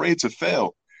 not be afraid to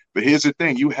fail. But here's the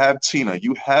thing. You have Tina,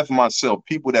 you have myself,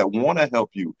 people that want to help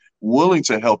you, willing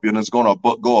to help you, and it's going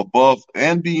to go above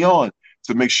and beyond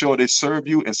to make sure they serve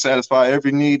you and satisfy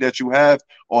every need that you have,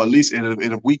 or at least, and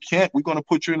if we can't, we're going to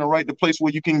put you in the place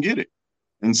where you can get it.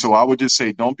 And so I would just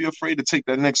say, don't be afraid to take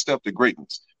that next step to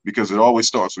greatness, because it always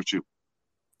starts with you.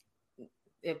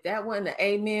 If that wasn't an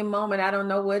amen moment, I don't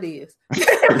know what is.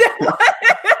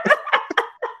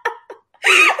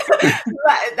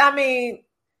 I mean,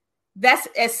 that's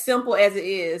as simple as it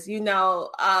is.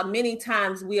 Many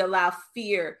times we allow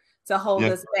fear to hold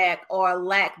us back, or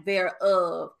lack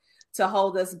thereof to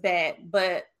hold us back.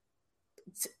 But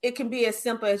it can be as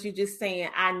simple as you just saying,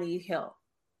 I need help.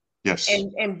 Yes.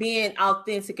 And being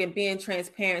authentic and being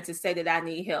transparent to say that I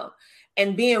need help.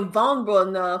 And being vulnerable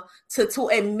enough to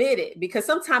admit it. Because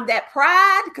sometimes that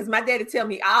pride, because my daddy tell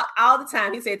me all the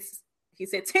time, he said,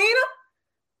 Tina,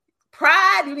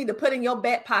 pride you need to put in your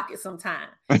back pocket sometime.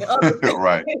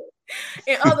 Right.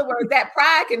 In other words, that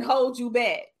pride can hold you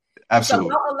back. Absolutely.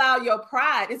 So don't allow your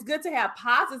pride. It's good to have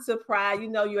positive pride.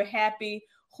 You're happy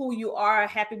who you are,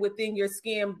 happy within your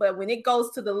skin. But when it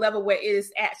goes to the level where it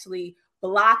is actually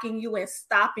blocking you and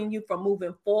stopping you from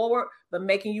moving forward, but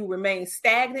making you remain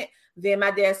stagnant, then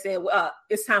my dad said, well,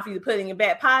 it's time for you to put it in your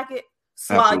back pocket,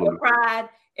 swallow your pride,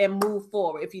 and move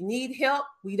forward. If you need help,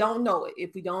 we don't know it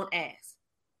if we don't ask.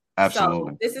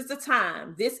 Absolutely. So this is the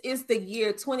time. This is the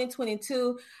year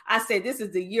 2022. I say this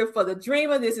is the year for the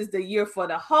dreamer. This is the year for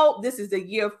the hope. This is the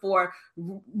year for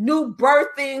new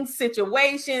birthing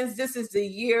situations. This is the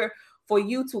year for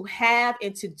you to have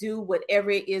and to do whatever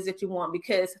it is that you want.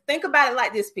 Because think about it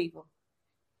like this, people.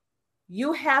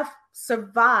 You have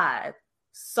survived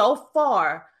so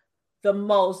far the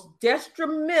most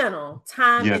detrimental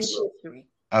time in history.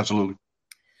 Absolutely.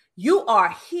 You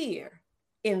are here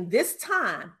in this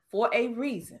time for a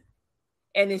reason.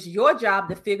 And it's your job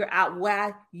to figure out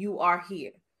why you are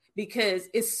here. Because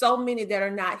it's so many that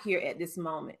are not here at this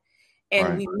moment.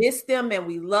 And we miss them and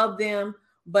we love them.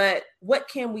 But what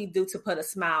can we do to put a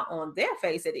smile on their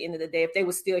face at the end of the day if they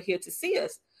were still here to see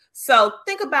us? So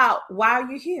think about why are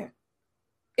you here?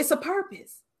 It's a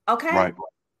purpose. Okay. Right.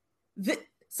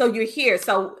 So you're here.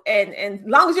 So, and as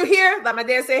long as you're here, like my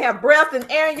dad said, have breath and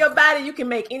air in your body, you can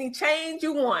make any change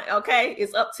you want. Okay.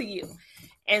 It's up to you.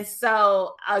 And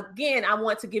so again, I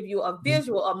want to give you a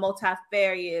visual of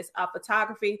multifarious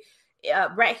photography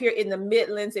right here in the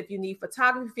Midlands. If you need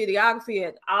photography, videography,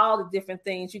 and all the different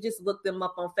things, you just look them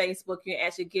up on Facebook. You can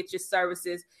actually get your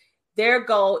services. Their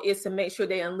goal is to make sure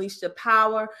they unleash the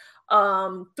power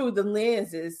through the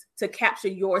lenses to capture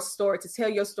your story, to tell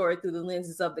your story through the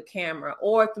lenses of the camera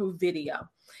or through video.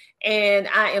 And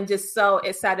I am just so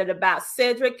excited about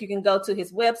Cedric. You can go to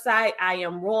his website, I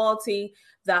Am Royalty,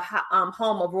 the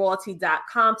home of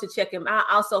royalty.com, to check him out.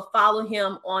 Also follow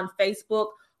him on Facebook,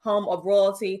 Home of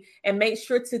Royalty, and make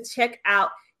sure to check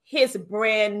out his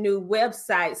brand new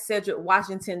website,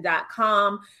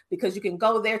 CedricWashington.com, because you can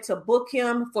go there to book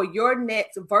him for your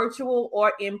next virtual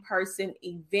or in-person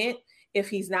event if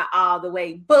he's not all the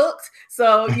way booked.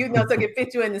 So, so it can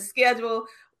fit you in the schedule.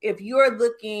 If you're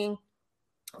looking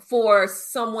for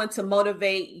someone to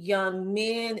motivate young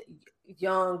men,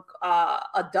 young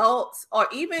adults, or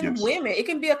even women, it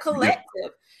can be a collective. Yeah.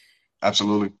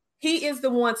 Absolutely. He is the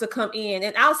one to come in.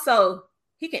 And also,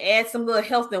 he can add some little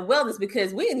health and wellness,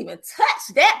 because we didn't even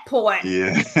touch that point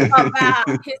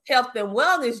about his health and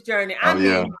wellness journey. I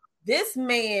mean, this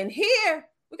man here,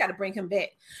 we got to bring him back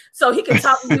so he can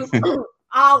talk to you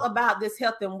all about this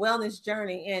health and wellness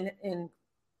journey. And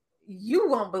you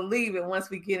won't believe it once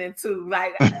we get into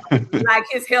like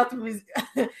his health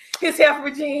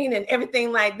regime and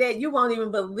everything like that. You won't even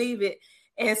believe it.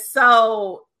 And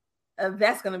so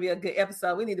that's going to be a good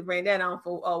episode. We need to bring that on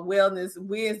for Wellness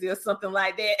Wednesday or something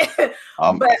like that.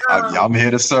 I'm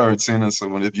here to serve, Tina.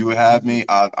 So if you have me,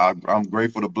 I'm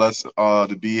grateful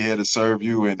to be here to serve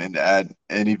you and add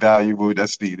any value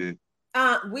that's needed.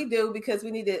 We do, because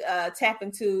we need to tap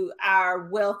into our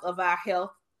wealth of our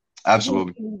health.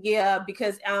 Absolutely. Yeah,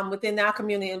 because within our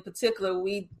community in particular,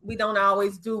 we don't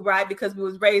always do right because we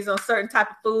was raised on certain type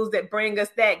of foods that bring us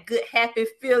that good, happy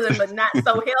feeling, but not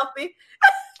so healthy.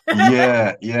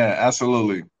 Yeah,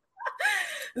 absolutely.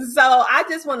 So I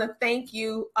just want to thank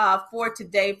you for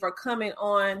today, for coming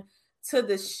on to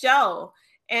the show.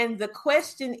 And the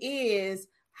question is,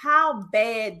 how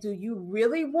bad do you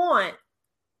really want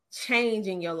change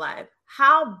in your life?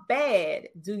 How bad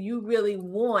do you really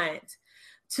want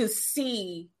to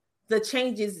see the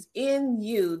changes in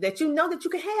you that you know that you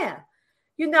can have?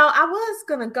 I was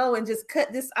going to go and just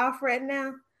cut this off right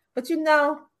now, but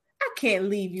I can't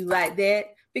leave you like that,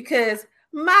 because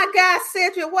my guy,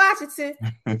 Cedric Washington,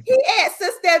 he asked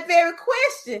us that very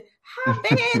question. How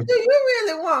bad do you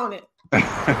really want it?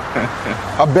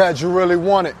 How bad you really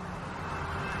want it?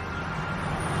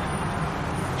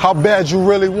 How bad you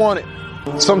really want it?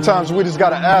 Sometimes we just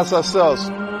got to ask ourselves.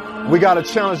 We got to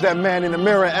challenge that man in the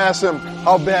mirror and ask him,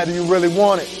 how bad do you really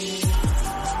want it?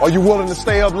 Are you willing to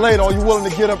stay up late? Are you willing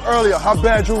to get up earlier? How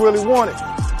bad you really want it?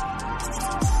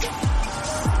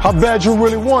 How bad you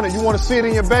really want it? You want to see it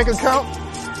in your bank account?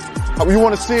 You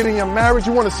want to see it in your marriage?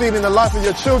 You want to see it in the life of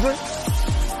your children?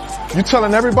 You're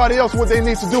telling everybody else what they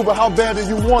need to do, but how bad do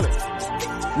you want it?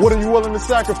 What are you willing to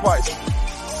sacrifice?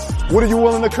 What are you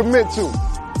willing to commit to?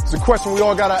 It's a question we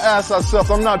all got to ask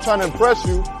ourselves. I'm not trying to impress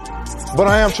you, but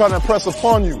I am trying to impress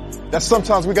upon you that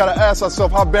sometimes we got to ask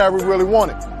ourselves how bad we really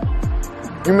want it.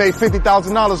 You made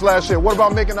 $50,000 last year. What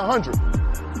about making 100?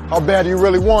 How bad do you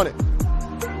really want it?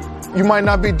 You might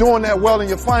not be doing that well in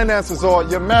your finances or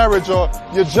your marriage or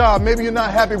your job. Maybe you're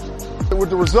not happy with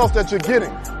the results that you're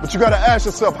getting, but you got to ask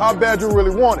yourself how bad you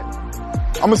really want it.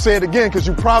 I'm going to say it again because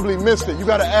you probably missed it. You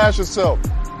got to ask yourself.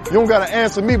 You don't got to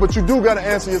answer me, but you do got to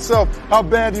answer yourself. How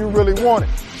bad do you really want it?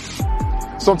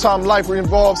 Sometimes life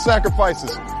involves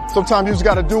sacrifices. Sometimes you just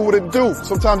got to do what it do.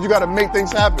 Sometimes you got to make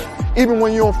things happen, even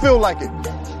when you don't feel like it.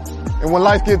 And when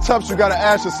life gets tough, you got to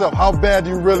ask yourself, how bad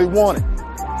do you really want it?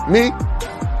 Me?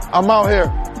 I'm out here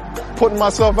putting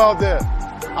myself out there.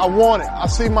 I want it. I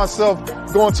see myself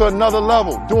going to another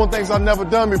level, doing things I've never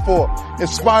done before,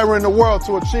 inspiring the world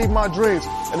to achieve my dreams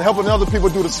and helping other people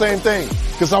do the same thing.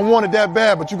 Because I want it that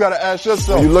bad, but you got to ask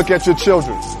yourself, when you look at your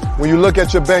children, when you look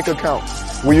at your bank account,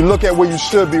 when you look at where you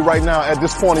should be right now at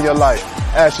this point in your life,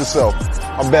 ask yourself,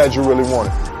 how bad you really want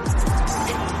it.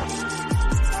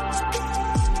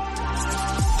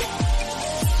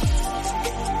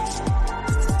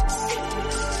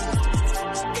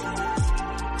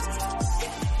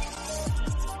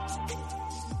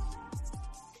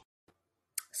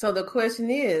 So the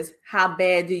question is, how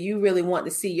bad do you really want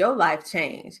to see your life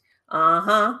change?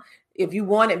 If you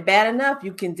want it bad enough,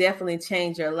 you can definitely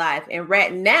change your life. And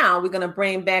right now, we're going to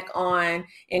bring back on,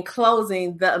 in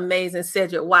closing, the amazing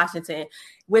Cedric Washington.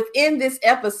 Within this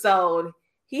episode,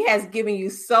 he has given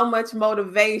you so much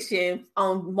motivation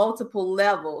on multiple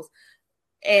levels.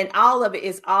 And all of it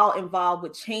is all involved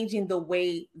with changing the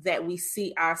way that we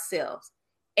see ourselves.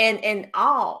 And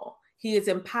he is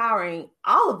empowering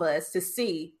all of us to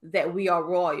see that we are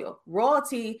royal.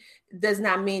 Royalty does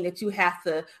not mean that you have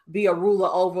to be a ruler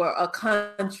over a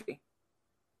country.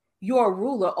 You're a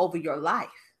ruler over your life.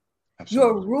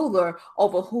 You're a ruler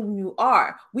over whom you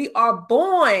are. We are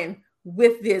born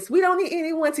with this. We don't need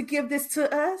anyone to give this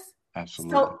to us.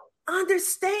 Absolutely. So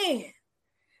understand,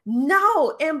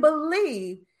 know, and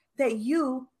believe that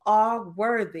you are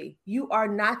worthy. You are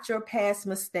not your past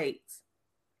mistakes.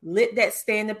 Let that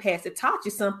stay in the past. It taught you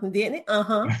something, didn't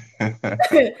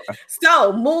it?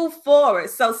 So move forward.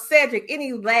 So Cedric,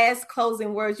 any last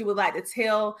closing words you would like to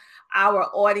tell our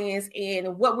audience?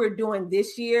 And what we're doing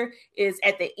this year is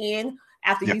at the end,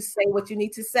 after you say what you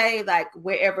need to say, like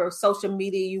wherever social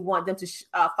media you want them to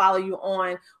follow you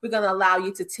on, we're going to allow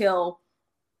you to tell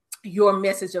your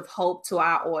message of hope to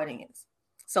our audience.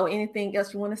 So anything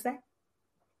else you want to say?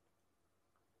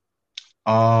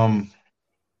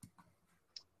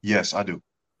 Yes, I do.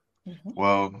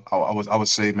 Well, I would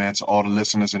say, man, to all the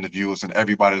listeners and the viewers and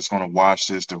everybody that's going to watch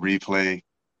this, the replay,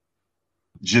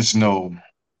 just know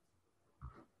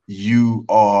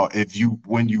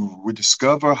when you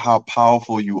discover how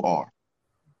powerful you are,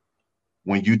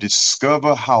 when you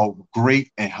discover how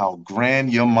great and how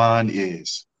grand your mind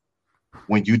is,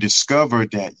 when you discover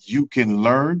that you can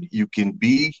learn, you can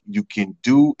be, you can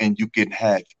do, and you can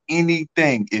have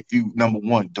anything if you, number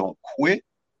one, don't quit.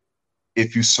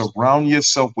 If you surround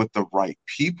yourself with the right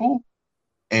people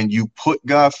and you put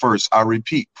God first, I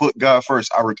repeat, put God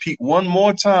first. I repeat one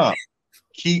more time,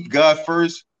 keep God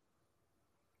first.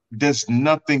 There's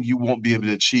nothing you won't be able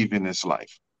to achieve in this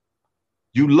life.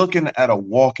 You're looking at a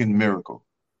walking miracle.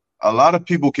 A lot of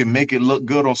people can make it look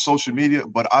good on social media,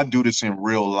 but I do this in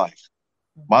real life.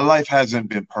 My life hasn't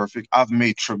been perfect. I've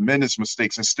made tremendous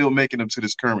mistakes and still making them to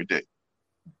this current day.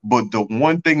 But the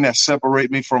one thing that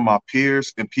separates me from my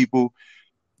peers and people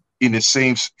in the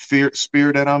same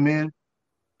spirit that I'm in,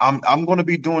 I'm going to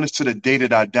be doing this to the day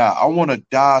that I die. I want to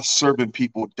die serving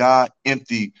people, die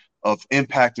empty of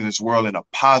impacting this world in a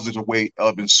positive way,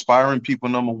 of inspiring people,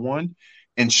 number one,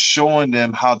 and showing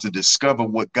them how to discover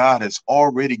what God has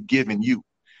already given you.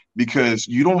 Because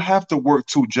you don't have to work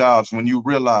 2 jobs when you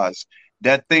realize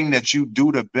that thing that you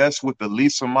do the best with the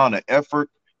least amount of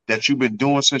effort that you've been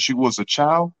doing since you was a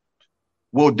child.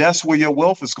 Well, that's where your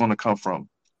wealth is going to come from.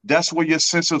 That's where your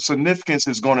sense of significance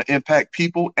is going to impact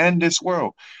people and this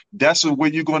world. That's where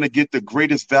you're going to get the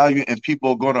greatest value and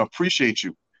people are going to appreciate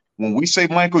you. When we say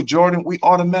Michael Jordan, we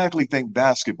automatically think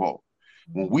basketball.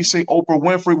 When we say Oprah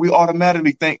Winfrey, we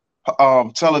automatically think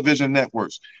television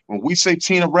networks. When we say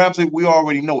Tina Ramsey, we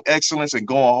already know excellence and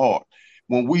going hard.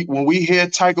 When we hear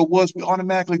Tiger Woods, we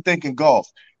automatically think in golf.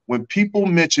 When people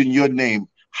mention your name,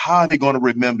 how are they going to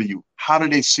remember you? How do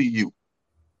they see you?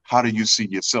 How do you see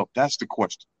yourself? That's the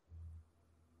question.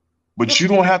 But you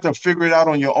don't have to figure it out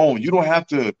on your own. You don't have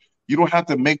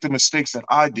to make the mistakes that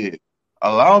I did.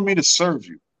 Allow me to serve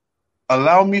you.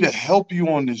 Allow me to help you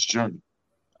on this journey.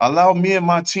 Allow me and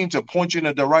my team to point you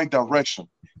in the right direction.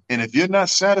 And if you're not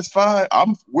satisfied,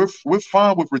 we're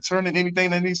fine with returning anything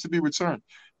that needs to be returned.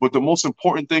 But the most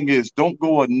important thing is don't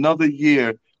go another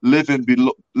year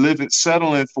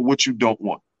settling for what you don't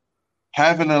want.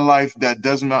 Having a life that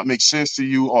does not make sense to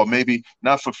you, or maybe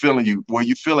not fulfilling you, where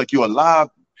you feel like you're alive,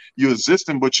 you're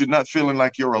existing, but you're not feeling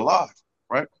like you're alive,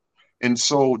 right? And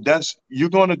so you're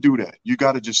going to do that. You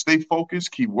got to just stay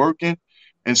focused, keep working,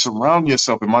 and surround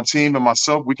yourself. And my team and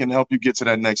myself, we can help you get to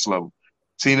that next level.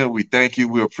 Tina, we thank you.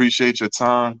 We appreciate your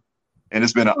time. And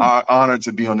it's been an honor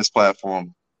to be on this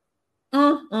platform.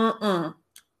 I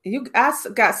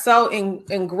got so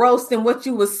engrossed in what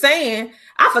you were saying,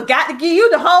 I forgot to give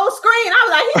you the whole screen. I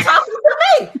was like, he's talking to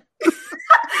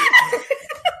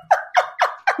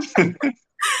me.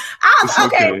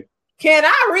 Okay. Can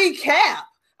I recap?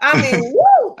 I mean,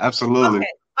 woo! Absolutely. Okay.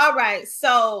 All right.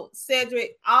 So,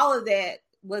 Cedric, all of that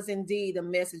was indeed a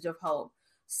message of hope.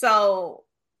 So,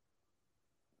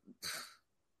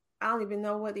 I don't even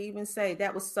know what to even say.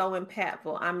 That was so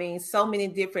impactful. I mean, so many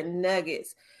different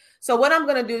nuggets. So what I'm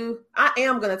going to do, I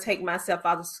am going to take myself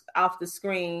off the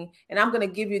screen, and I'm going to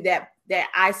give you that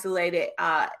isolated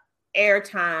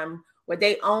airtime where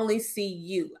they only see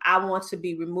you. I want to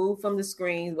be removed from the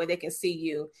screen where they can see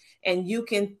you, and you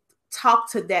can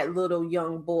talk to that little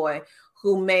young boy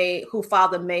who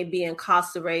father may be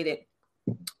incarcerated,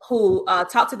 who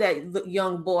talk to that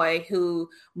young boy who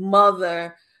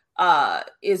mother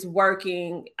is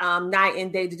working night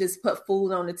and day to just put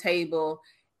food on the table.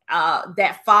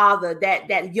 That father,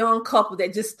 that young couple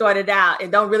that just started out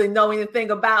and don't really know anything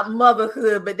about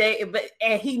motherhood, but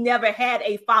he never had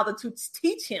a father to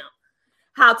teach him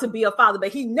how to be a father,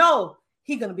 but he know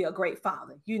he's going to be a great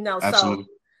father, Absolutely. So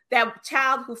that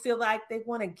child who feel like they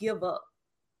want to give up,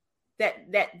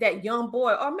 that young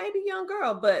boy or maybe young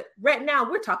girl, but right now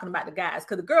we're talking about the guys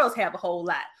because the girls have a whole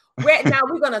lot. Right now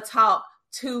we're going to talk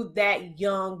to that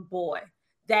young boy,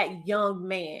 that young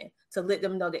man, to let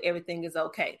them know that everything is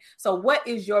okay. So what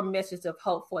is your message of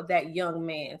hope for that young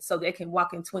man so they can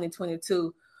walk in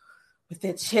 2022 with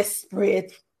their chest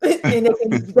spread and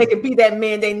they can be that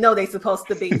man they know they're supposed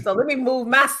to be? So let me move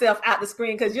myself out the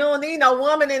screen, because you don't need no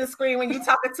woman in the screen when you're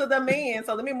talking to the man.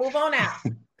 So let me move on out.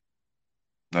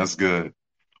 That's good.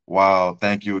 Wow.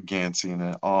 Thank you again,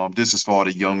 Tina. This is for all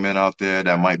the young men out there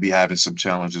that might be having some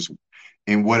challenges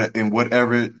in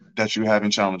whatever that you're having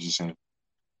challenges in.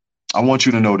 I want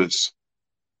you to know this.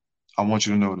 I want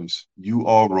you to know this. You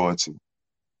are royalty.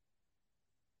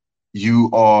 You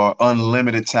are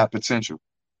unlimited tap potential.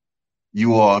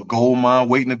 You are a gold mine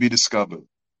waiting to be discovered.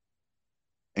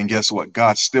 And guess what?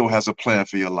 God still has a plan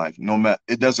for your life.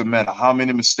 It doesn't matter how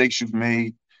many mistakes you've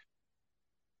made.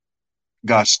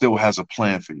 God still has a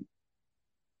plan for you.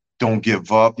 Don't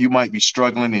give up. You might be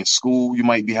struggling in school. You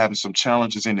might be having some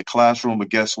challenges in the classroom, but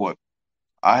guess what?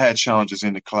 I had challenges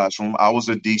in the classroom. I was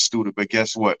a D student, but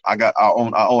guess what? I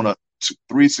own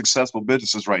 3 successful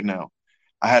businesses right now.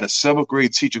 I had a 7th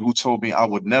grade teacher who told me I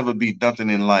would never be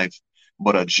nothing in life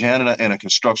but a janitor and a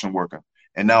construction worker.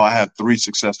 And now I have 3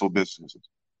 successful businesses.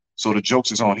 So the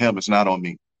joke is on him. It's not on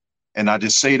me. And I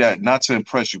just say that not to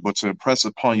impress you, but to impress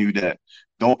upon you that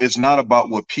it's not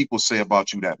about what people say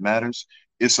about you that matters.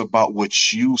 It's about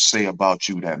what you say about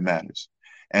you that matters.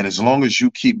 And as long as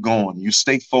you keep going, you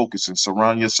stay focused and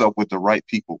surround yourself with the right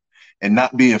people and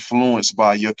not be influenced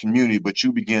by your community, but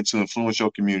you begin to influence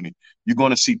your community, you're going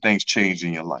to see things change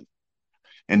in your life.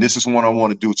 And this is what I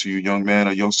want to do to you, young man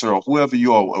or young sir, or whoever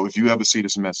you are, or if you ever see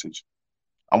this message.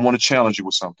 I want to challenge you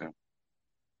with something.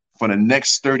 For the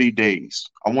next 30 days,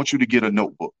 I want you to get a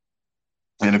notebook.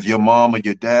 And if your mom or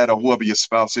your dad or whoever your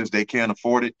spouse is, they can't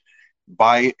afford it,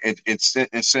 buy it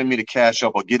and send me the cash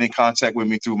up, or get in contact with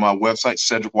me through my website,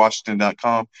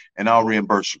 CedricWashington.com, and I'll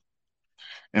reimburse you.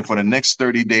 And for the next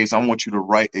 30 days, I want you to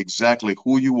write exactly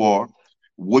who you are,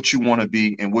 what you want to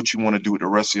be, and what you want to do with the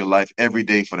rest of your life every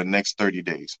day for the next 30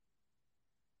 days.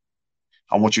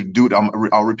 I want you to do it.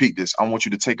 I'll repeat this. I want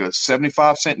you to take a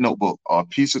 75-cent notebook, or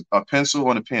a pencil,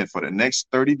 and a pen for the next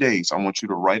 30 days. I want you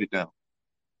to write it down.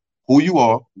 Who you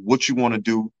are, what you want to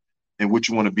do, and what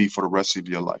you want to be for the rest of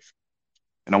your life.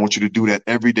 And I want you to do that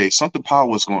every day. Something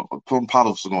powerful is going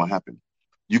to happen.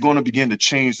 You're going to begin to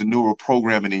change the neural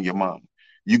programming in your mind.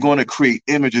 You're going to create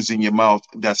images in your mouth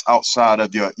that's outside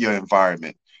of your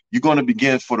environment. You're going to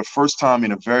begin, for the first time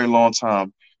in a very long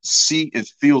time, see and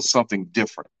feel something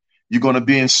different. You're going to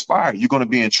be inspired. You're going to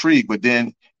be intrigued. But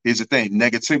then here's the thing.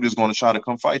 Negativity is going to try to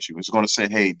come fight you. It's going to say,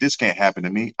 hey, this can't happen to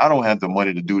me. I don't have the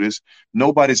money to do this.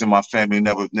 Nobody's in my family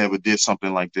never did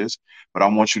something like this. But I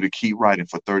want you to keep writing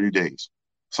for 30 days.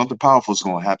 Something powerful is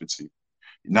going to happen to you.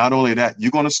 Not only that,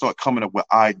 you're going to start coming up with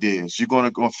ideas. You're going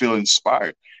to go feel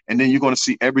inspired. And then you're going to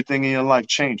see everything in your life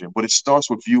changing. But it starts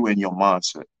with you and your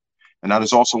mindset. And I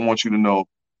just also want you to know,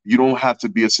 you don't have to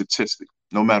be a statistic.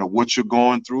 No matter what you're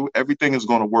going through, everything is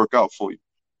going to work out for you.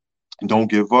 And don't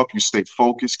give up. You stay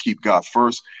focused, keep God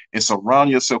first, and surround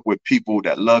yourself with people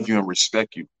that love you and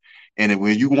respect you. And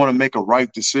when you want to make a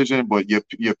right decision, but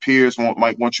your peers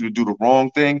might want you to do the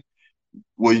wrong thing,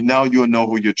 well, now you'll know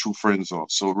who your true friends are.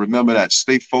 So remember that.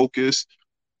 Stay focused.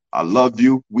 I love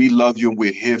you. We love you, and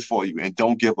we're here for you. And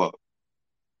don't give up.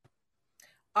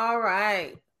 All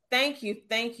right. Thank you.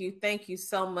 Thank you. Thank you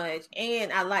so much.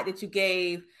 And I like that you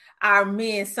gave our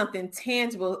men something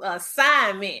tangible,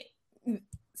 assignment.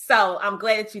 So I'm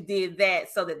glad that you did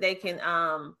that so that they can,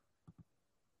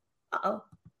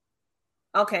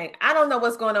 Okay. I don't know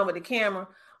what's going on with the camera,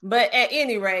 but at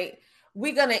any rate,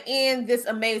 we're going to end this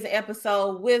amazing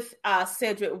episode with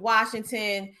Cedric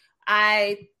Washington.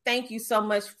 I thank you so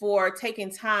much for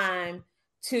taking time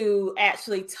to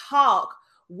actually talk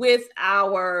with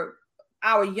our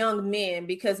young men,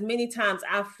 because many times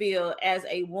I feel as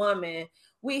a woman,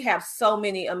 we have so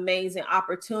many amazing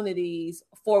opportunities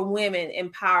for women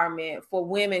empowerment, for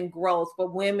women growth, for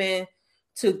women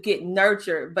to get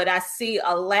nurtured. But I see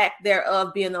a lack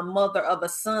thereof being a mother of a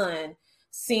son,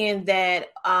 seeing that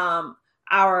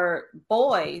our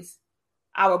boys,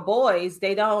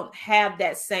 they don't have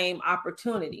that same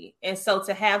opportunity. And so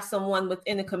to have someone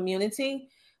within the community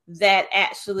that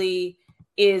actually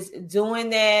is doing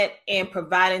that and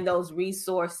providing those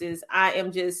resources, I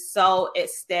am just so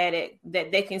ecstatic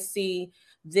that they can see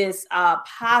this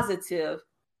positive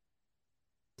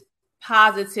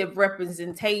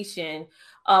representation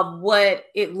of what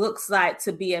it looks like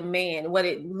to be a man, what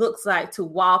it looks like to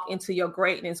walk into your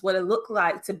greatness, what it looks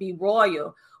like to be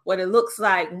royal, what it looks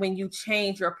like when you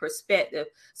change your perspective.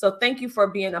 So thank you for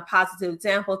being a positive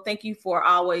example. Thank you for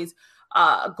always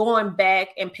going back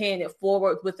and paying it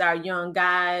forward with our young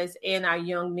guys and our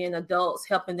young men, adults,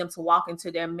 helping them to walk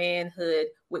into their manhood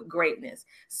with greatness.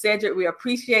 Cedric, we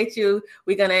appreciate you.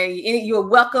 You're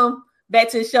welcome back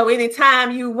to the show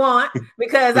anytime you want,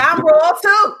 because I'm raw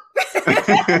too.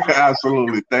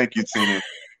 Absolutely. Thank you, Tina.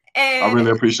 And I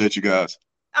really appreciate you guys.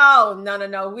 Oh,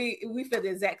 no. We feel the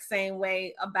exact same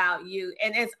way about you.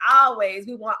 And as always,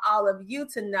 we want all of you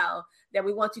to know that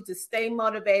we want you to stay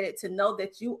motivated, to know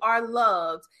that you are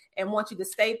loved, and want you to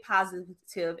stay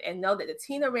positive and know that the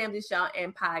Tina Ramsay Show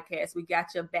and Podcast, we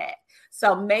got your back.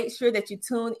 So make sure that you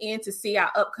tune in to see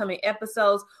our upcoming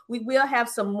episodes. We will have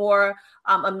some more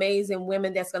amazing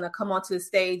women that's going to come onto the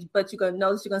stage, but you're going to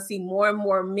notice you're going to see more and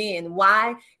more men.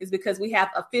 Why? Is because we have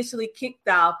officially kicked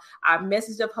off our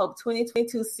Message of Hope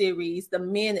 2022 series, the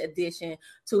Men Edition,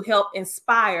 to help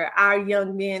inspire our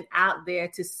young men out there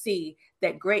to see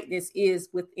that greatness is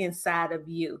within inside of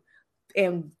you.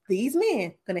 And these men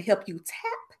are going to help you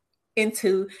tap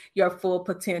into your full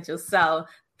potential. So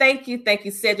thank you,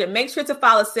 Cedric. Make sure to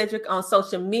follow Cedric on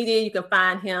social media. You can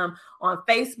find him on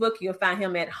Facebook. You can find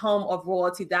him at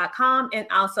homeofroyalty.com and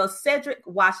also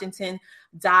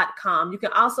cedricwashington.com. You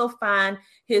can also find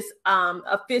his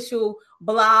official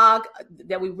blog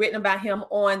that we've written about him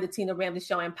on the Tina Ramsay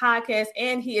Show and Podcast.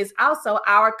 And he is also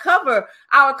our cover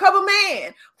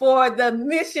man for the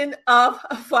Message of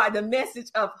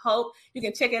Hope. You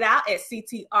can check it out at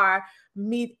CTR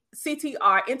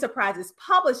Enterprises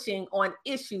Publishing on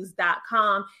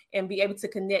issues.com and be able to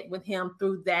connect with him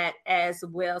through that as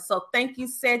well. So thank you,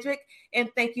 Cedric, and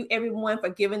thank you everyone for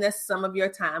giving us some of your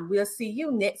time. We'll see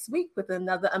you next week with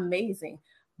another amazing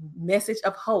Message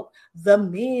of Hope, the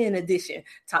Men Edition.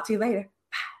 Talk to you later.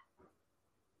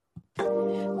 Bye.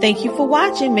 Thank you for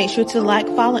watching. Make sure to like,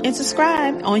 follow, and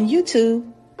subscribe on YouTube.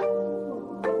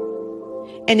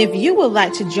 And if you would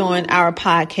like to join our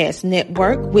podcast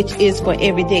network, which is for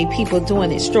everyday people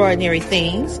doing extraordinary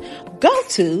things, go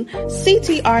to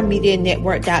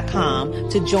ctrmedianetwork.com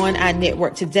to join our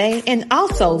network today, and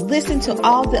also listen to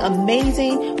all the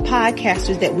amazing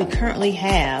podcasters that we currently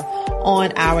have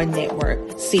on our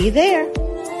network. See you there.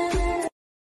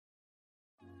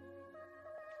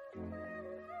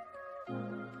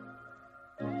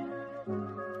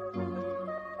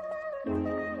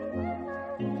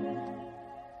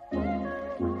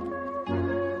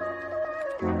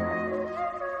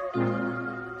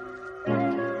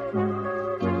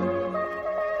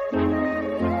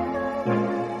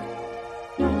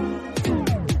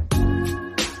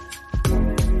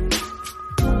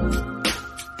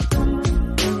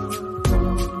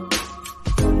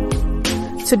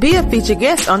 To be a featured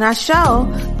guest on our show,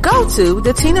 go to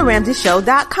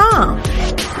theTinaRamsayShow.com.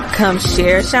 Come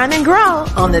share, shine, and grow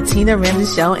on the Tina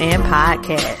Ramsay Show and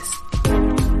Podcast.